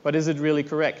 But is it really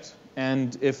correct?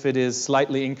 And if it is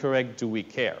slightly incorrect, do we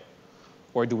care?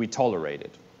 Or do we tolerate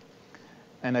it?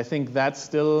 And I think that's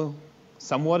still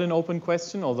somewhat an open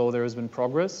question, although there has been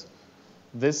progress.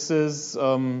 This is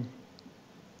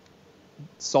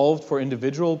solved for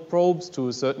individual probes to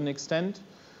a certain extent,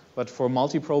 but for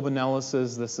multi-probe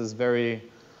analysis, this is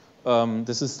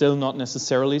still not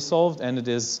necessarily solved, and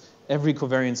every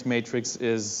covariance matrix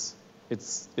is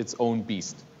its own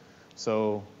beast.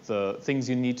 So the things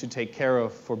you need to take care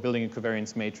of for building a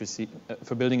covariance matrix,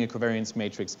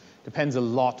 depends a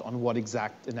lot on what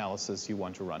exact analysis you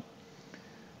want to run.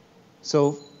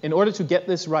 So in order to get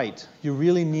this right, you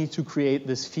really need to create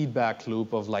this feedback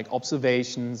loop of like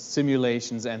observations,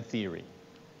 simulations, and theory.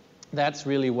 That's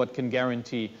really what can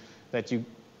guarantee that you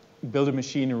build a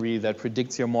machinery that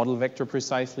predicts your model vector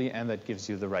precisely and that gives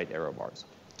you the right error bars.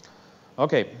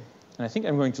 Okay, and I think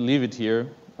I'm going to leave it here,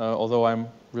 although I'm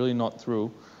really not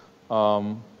through.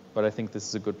 But I think this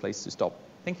is a good place to stop.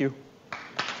 Thank you.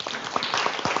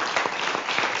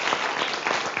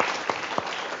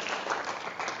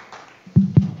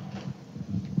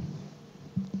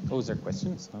 Oh, is there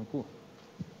questions? Oh, cool.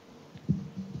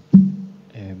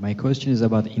 My question is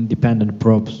about independent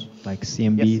probes, like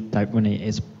CMB, Type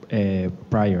 1a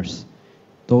priors.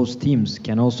 Those teams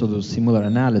can also do similar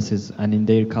analysis, and in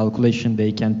their calculation,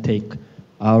 they can take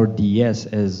our DS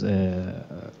as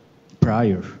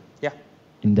prior. Yeah.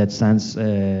 In that sense,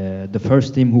 the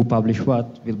first team who published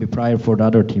what will be prior for the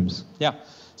other teams. Yeah.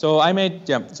 So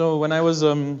So when I was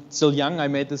still young, I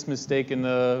made this mistake in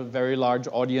a very large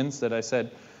audience that I said,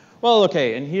 well,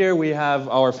 okay, and here we have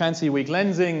our fancy weak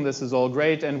lensing. This is all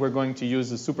great, and we're going to use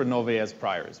the supernovae as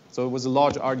priors. So it was a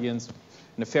large audience,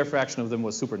 and a fair fraction of them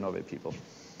was supernovae people.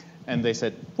 And they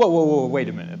said, whoa, wait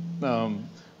a minute.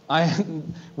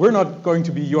 We're not going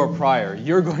to be your prior.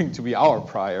 You're going to be our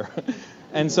prior.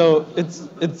 And so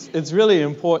it's really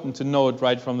important to note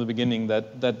right from the beginning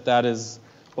that is,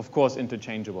 of course,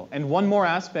 interchangeable. And one more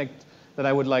aspect that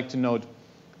I would like to note,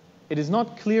 it is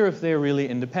not clear if they're really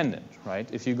independent, right?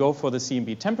 If you go for the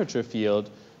CMB temperature field,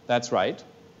 that's right.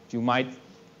 You might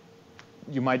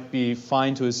be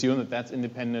fine to assume that that's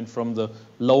independent from the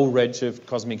low redshift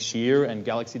cosmic shear and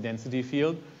galaxy density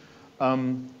field.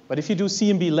 But if you do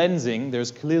CMB lensing,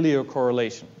 there's clearly a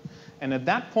correlation. And at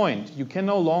that point, you can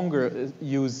no longer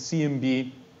use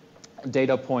CMB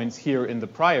data points here in the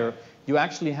prior. You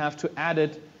actually have to add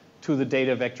it to the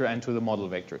data vector and to the model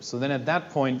vector. So then at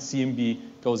that point, CMB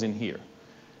goes in here.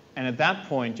 And at that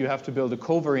point, you have to build a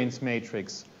covariance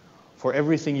matrix for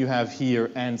everything you have here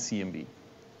and CMB.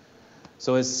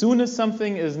 So as soon as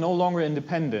something is no longer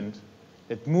independent,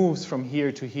 it moves from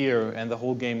here to here, and the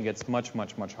whole game gets much,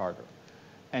 much, much harder.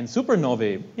 And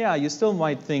supernovae, yeah, you still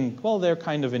might think, well, they're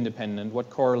kind of independent. What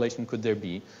correlation could there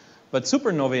be? But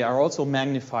supernovae are also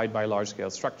magnified by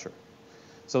large-scale structure.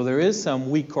 So there is some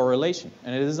weak correlation.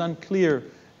 And it is unclear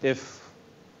if,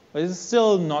 it is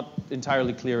still not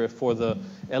entirely clear if for the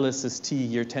LSST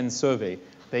year 10 survey,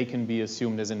 they can be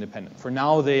assumed as independent. For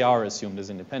now, they are assumed as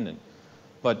independent.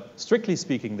 But strictly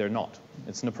speaking, they're not.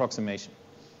 It's an approximation.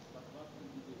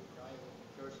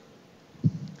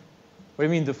 What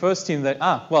do you mean, the first team that,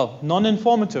 well,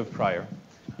 non-informative prior.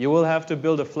 You will have to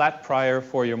build a flat prior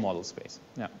for your model space.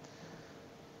 Yeah.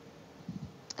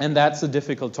 And that's a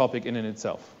difficult topic in and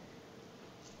itself.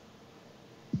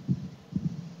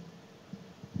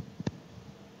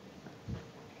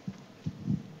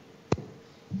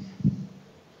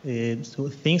 So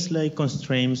things like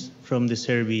constraints from the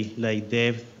survey, like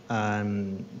depth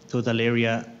and total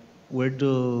area, where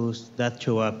does that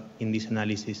show up in this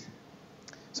analysis?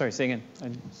 Sorry, say again.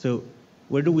 So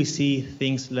where do we see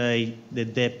things like the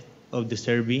depth of the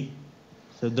survey?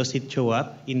 So does it show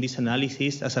up in this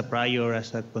analysis as a prior,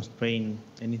 as a constraint,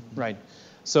 anything? Right.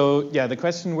 So yeah, the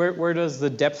question, where does the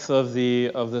depth of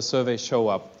the survey show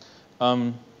up?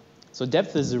 So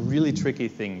depth is a really tricky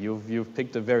thing. You've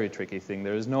picked a very tricky thing.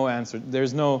 There is no answer.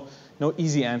 There's no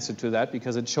easy answer to that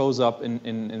because it shows up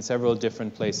in several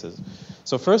different places.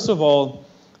 So first of all,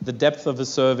 the depth of the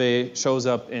survey shows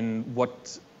up in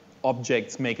what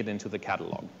objects make it into the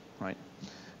catalog, right?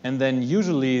 And then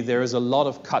usually there is a lot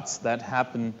of cuts that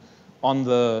happen on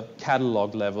the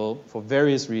catalog level for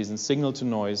various reasons, signal to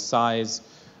noise, size,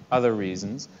 other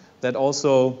reasons, that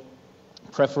also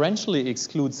preferentially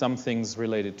exclude some things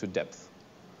related to depth.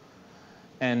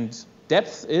 And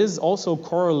depth is also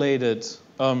correlated,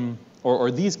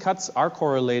 or these cuts are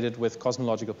correlated with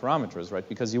cosmological parameters, right?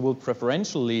 Because you will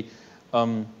preferentially,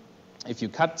 if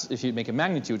you make a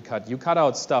magnitude cut, you cut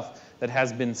out stuff that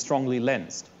has been strongly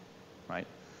lensed, right?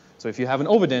 So if you have an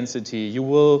overdensity, you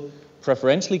will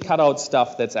preferentially cut out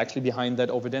stuff that's actually behind that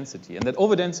overdensity. And that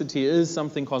overdensity is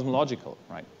something cosmological,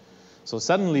 right? So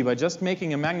suddenly, by just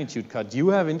making a magnitude cut, you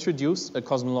have introduced a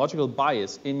cosmological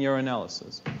bias in your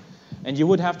analysis. And you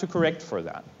would have to correct for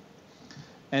that.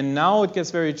 And now it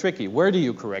gets very tricky. Where do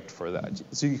you correct for that?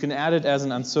 So you can add it as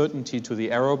an uncertainty to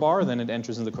the error bar, then it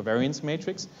enters in the covariance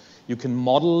matrix. You can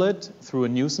model it through a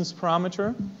nuisance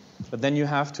parameter, but then you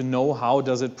have to know how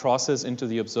does it process into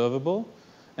the observable,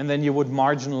 and then you would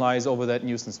marginalize over that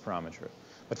nuisance parameter.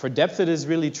 But for depth, it is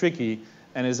really tricky,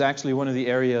 and is actually one of the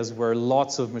areas where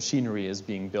lots of machinery is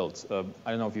being built. I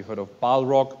don't know if you've heard of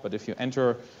Balrog, but if you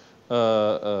enter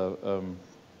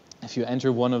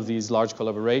one of these large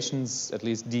collaborations, at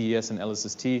least DES and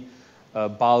LSST,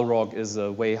 Balrog is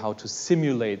a way how to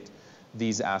simulate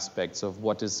these aspects of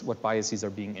what biases are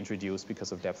being introduced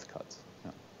because of depth cuts.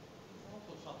 Yeah.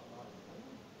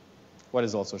 What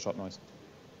is also shot noise?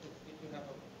 If you have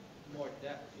more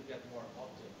depth, you get more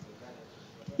objects.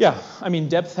 Yeah, I mean,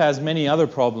 depth has many other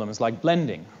problems, like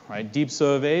blending, right? Deep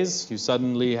surveys, you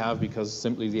suddenly have, because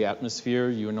simply the atmosphere,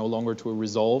 you're no longer to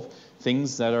resolve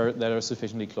things that are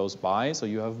sufficiently close by, so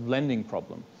you have a blending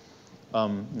problem.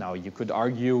 Now, you could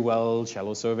argue, well,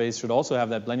 shallow surveys should also have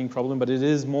that blending problem, but it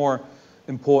is more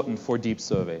important for deep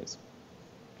surveys.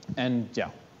 And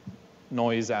yeah,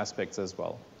 noise aspects as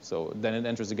well. So then it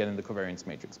enters again in the covariance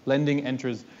matrix. Blending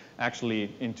enters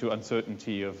actually into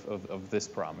uncertainty of this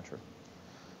parameter.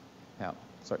 Yeah,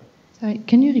 sorry. Sorry,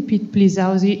 can you repeat, please,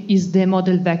 how is the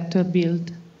model vector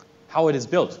built? How it is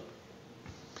built.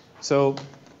 So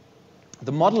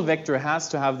the model vector has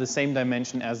to have the same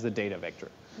dimension as the data vector.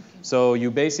 Okay. So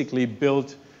you basically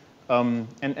build, and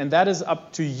that is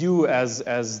up to you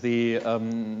as the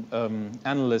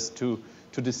analyst to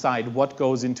decide what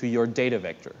goes into your data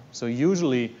vector. So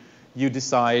usually you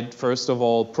decide, first of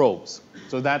all, probes.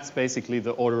 So that's basically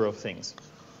the order of things.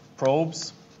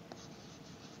 Probes.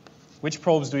 Which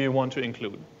probes do you want to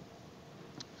include?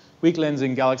 Weak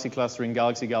lensing, galaxy clustering,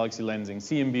 galaxy-galaxy lensing,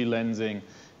 CMB lensing,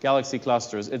 galaxy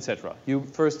clusters, etc. You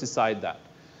first decide that.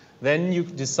 Then you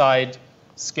decide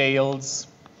scales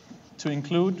to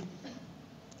include.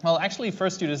 Well, actually,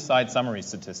 first you decide summary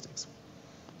statistics.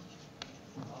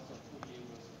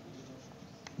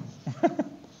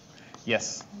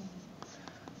 Yes.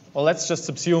 Well, let's just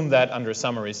subsume that under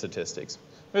summary statistics.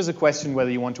 There's a question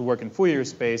whether you want to work in Fourier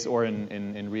space or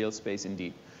in real space,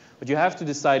 indeed. But you have to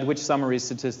decide which summary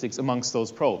statistics amongst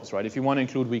those probes, right? If you want to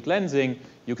include weak lensing,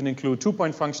 you can include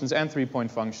 2-point functions and 3-point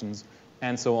functions,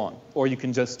 and so on. Or you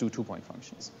can just do 2-point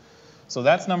functions. So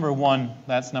that's number 1.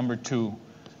 That's number 2.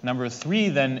 Number 3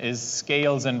 then is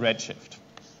scales and redshift.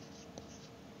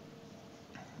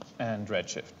 And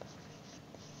redshift.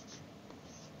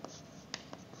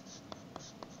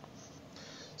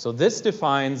 So this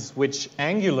defines which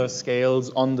angular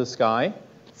scales on the sky,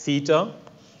 theta,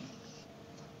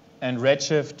 and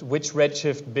redshift, which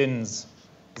redshift bins,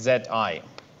 Zi.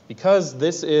 Because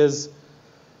this is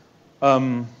a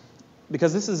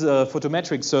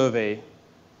photometric survey,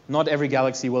 not every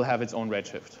galaxy will have its own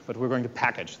redshift, but we're going to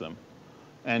package them.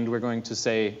 And we're going to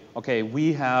say, okay,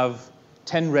 we have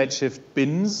 10 redshift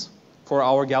bins for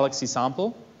our galaxy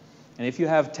sample. And if you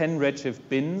have 10 redshift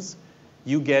bins,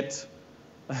 you get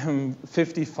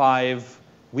 55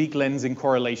 weak lensing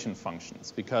correlation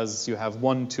functions, because you have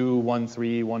 1, 2, 1,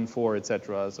 3, 1, 4,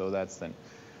 etc. So that's then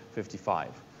 55.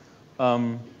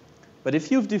 But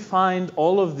if you've defined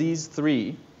all of these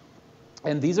 3,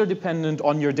 and these are dependent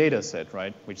on your data set,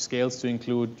 right? Which scales to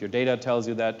include, your data tells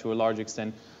you that to a large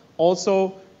extent.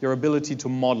 Also, your ability to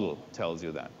model tells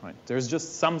you that, right? There's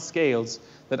just some scales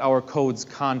that our codes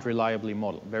can't reliably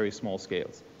model, very small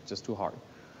scales, just too hard.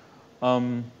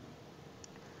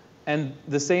 And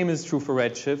the same is true for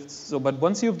redshifts. So, but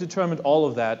once you've determined all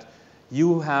of that,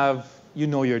 you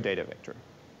know your data vector,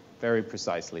 very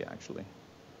precisely, actually.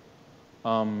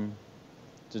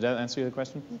 Did that answer your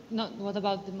question? No. What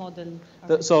about the model?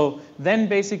 So then,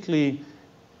 basically,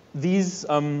 these.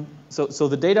 So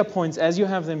the data points, as you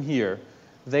have them here,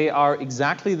 they are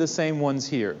exactly the same ones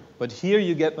here. But here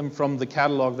you get them from the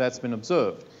catalog that's been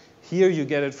observed. Here you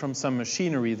get it from some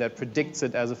machinery that predicts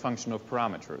it as a function of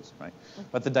parameters, right?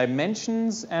 But the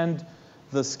dimensions and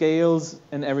the scales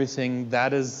and everything,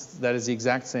 that is the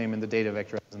exact same in the data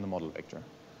vector as in the model vector.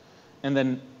 And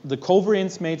then the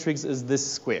covariance matrix is this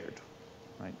squared,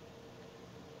 right?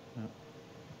 Yeah.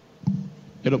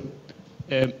 Hello.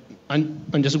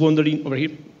 I'm just wondering over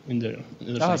here in the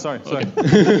side. Sorry.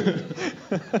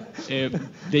 Okay.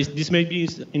 This may be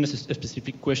in a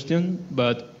specific question,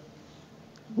 but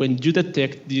when you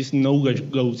detect these no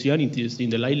Gaussianities in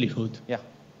the likelihood,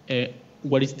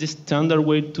 what is the standard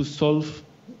way to solve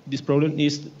this problem?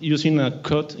 Is using a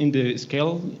cut in the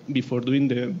scale before doing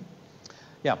the...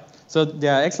 Yeah, so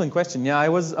excellent question. Yeah, I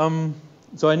was,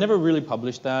 so I never really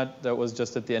published that. That was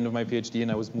just at the end of my PhD and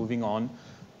I was moving on.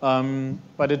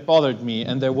 But it bothered me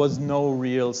and there was no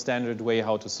real standard way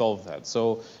how to solve that.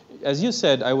 So as you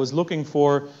said, I was looking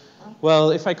for, well,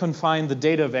 if I confine the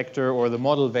data vector or the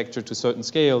model vector to certain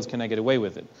scales, can I get away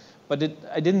with it? But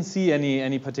I didn't see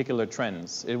any particular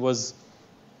trends. It's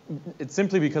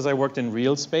simply because I worked in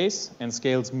real space and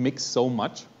scales mix so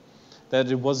much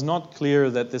that it was not clear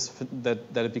that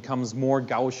it becomes more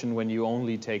Gaussian when you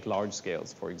only take large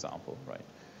scales, for example, right?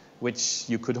 Which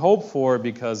you could hope for,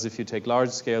 because if you take large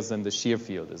scales, then the shear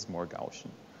field is more Gaussian.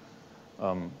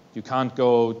 You can't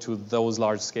go to those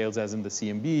large scales as in the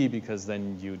CMB, because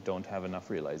then you don't have enough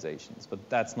realizations. But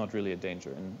that's not really a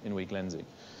danger in weak lensing.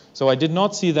 So I did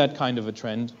not see that kind of a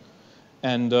trend.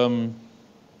 And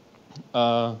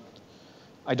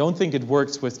I don't think it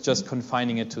works with just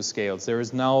confining it to scales. There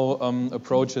is now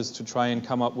approaches to try and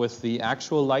come up with the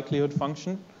actual likelihood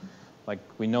function. Like,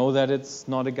 we know that it's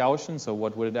not a Gaussian, so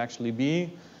what would it actually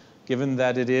be? Given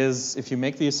that it is, if you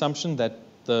make the assumption that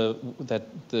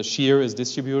the shear is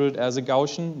distributed as a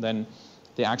Gaussian, then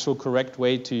the actual correct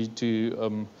way to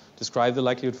describe the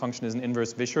likelihood function is an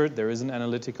inverse Wishart. There isn't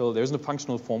a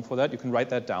functional form for that. You can write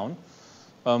that down.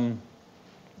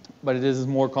 But it is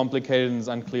more complicated and it's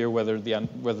unclear whether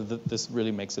this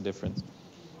really makes a difference.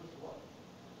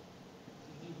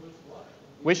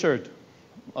 Wishart,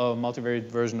 a multivariate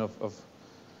version of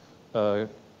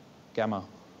gamma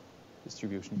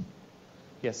distribution.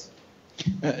 Yes?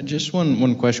 Just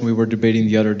one question we were debating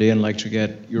the other day, and I'd like to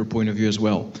get your point of view as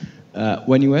well.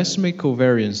 When you estimate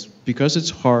covariance, because it's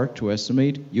hard to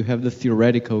estimate, you have the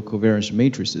theoretical covariance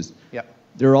matrices. Yeah.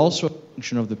 They're also a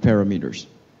function of the parameters.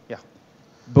 Yeah.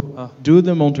 But do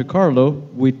the Monte Carlo,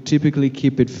 we typically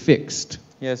keep it fixed.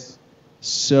 Yes.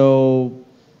 So,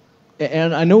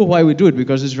 and I know why we do it,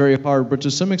 because it's very hard, but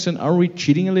to some extent, are we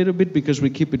cheating a little bit because we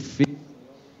keep it fixed?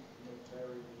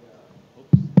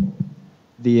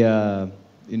 The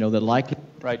likelihood.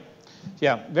 Right.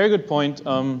 Yeah, very good point.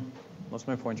 What's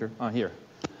my pointer? Here.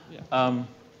 Yeah.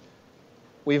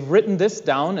 we've written this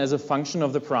down as a function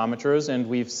of the parameters, and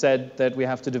we've said that we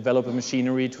have to develop a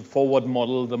machinery to forward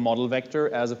model the model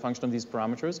vector as a function of these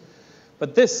parameters.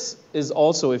 But this is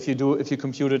also if you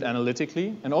compute it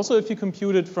analytically, and also if you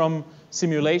compute it from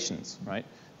simulations, right?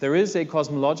 There is a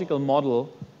cosmological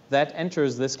model that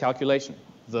enters this calculation.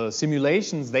 The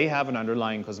simulations, they have an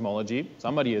underlying cosmology.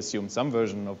 Somebody assumes some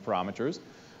version of parameters.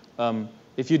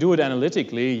 If you do it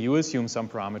analytically, you assume some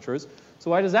parameters.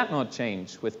 So why does that not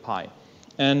change with pi?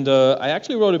 And I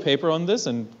actually wrote a paper on this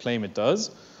and claim it does.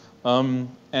 And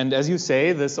as you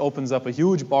say, this opens up a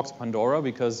huge box Pandora,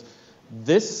 because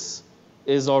this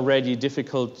is already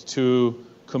difficult to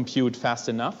compute fast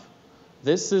enough.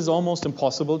 This is almost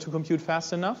impossible to compute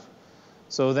fast enough.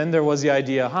 So then there was the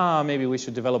idea, maybe we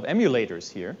should develop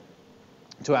emulators here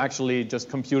to actually just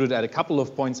compute it at a couple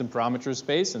of points in parameter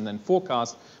space and then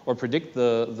forecast or predict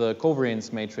the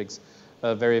covariance matrix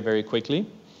very, very quickly.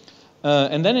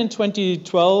 And then in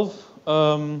 2012,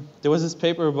 there was this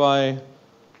paper by,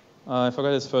 I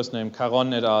forgot his first name,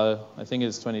 Caron et al. I think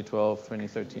it's 2012,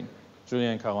 2013.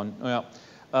 Julien Caron. Oh, yeah.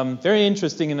 Very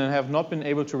interesting, and I have not been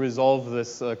able to resolve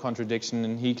this contradiction.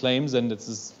 And he claims, and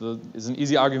it's an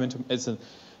easy argument.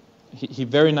 He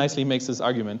very nicely makes this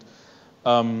argument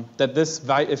that this,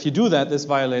 if you do that, this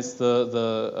violates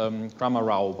the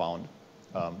Cramer-Rao bound.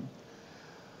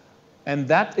 And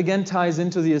that again ties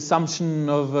into the assumption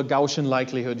of a Gaussian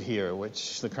likelihood here,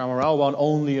 which the Cramer-Rao bound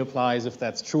only applies if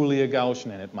that's truly a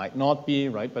Gaussian, and it might not be,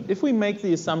 right? But if we make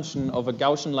the assumption of a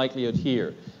Gaussian likelihood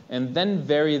here, and then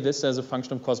vary this as a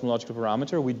function of cosmological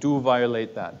parameter, we do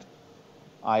violate that.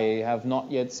 I have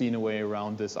not yet seen a way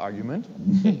around this argument.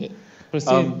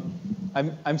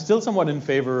 I'm still somewhat in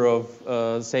favor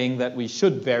of saying that we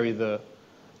should vary the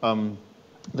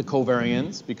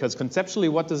covariance, because conceptually,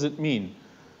 what does it mean?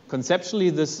 Conceptually,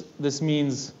 this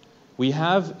means we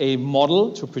have a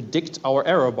model to predict our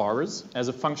error bars as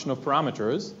a function of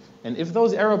parameters, and if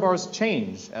those error bars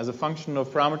change as a function of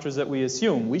parameters that we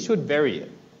assume, we should vary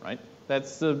it, right?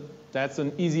 That's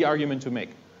an easy argument to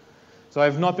make. So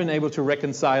I've not been able to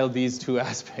reconcile these two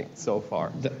aspects so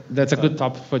far. That's a good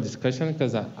topic for discussion,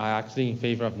 because I actually in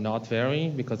favor of not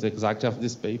varying, because exactly of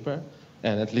this paper,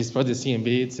 and at least for the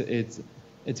CMB,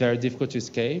 it's very difficult to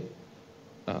escape.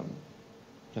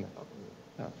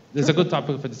 There's a good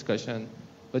topic for discussion,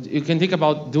 but you can think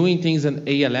about doing things in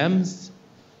ALMs,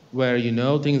 where you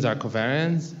know things are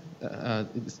covariant,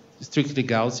 strictly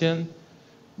Gaussian.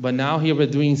 But now here we're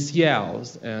doing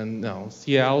CLs, and no,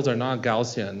 CLs are not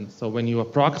Gaussian. So when you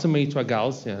approximate to a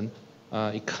Gaussian,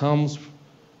 it comes,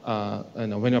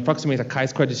 when you approximate a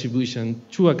chi-square distribution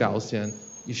to a Gaussian,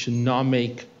 you should not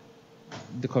make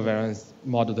the covariance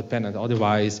model dependent.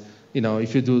 Otherwise,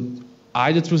 if you do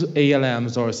either through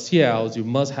ALMs or CLs, you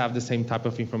must have the same type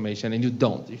of information, and you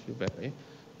don't if you vary.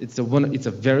 It's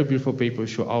a very beautiful paper you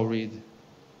should all read.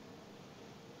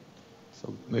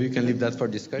 So maybe you can leave that for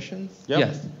discussions? Yep.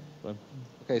 Yes.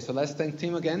 Okay, so let's thank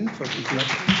Tim again for his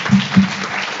lecture.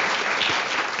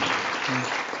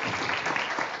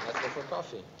 Let's go for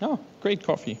coffee. Oh, great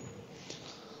coffee.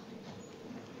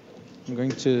 I'm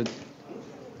going to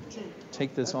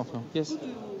take this off now. Yes? Could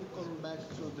you come back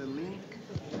to the link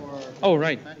for... Oh,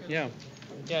 right. Yeah.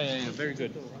 Yeah, very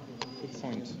good. Good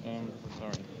point.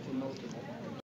 Sorry.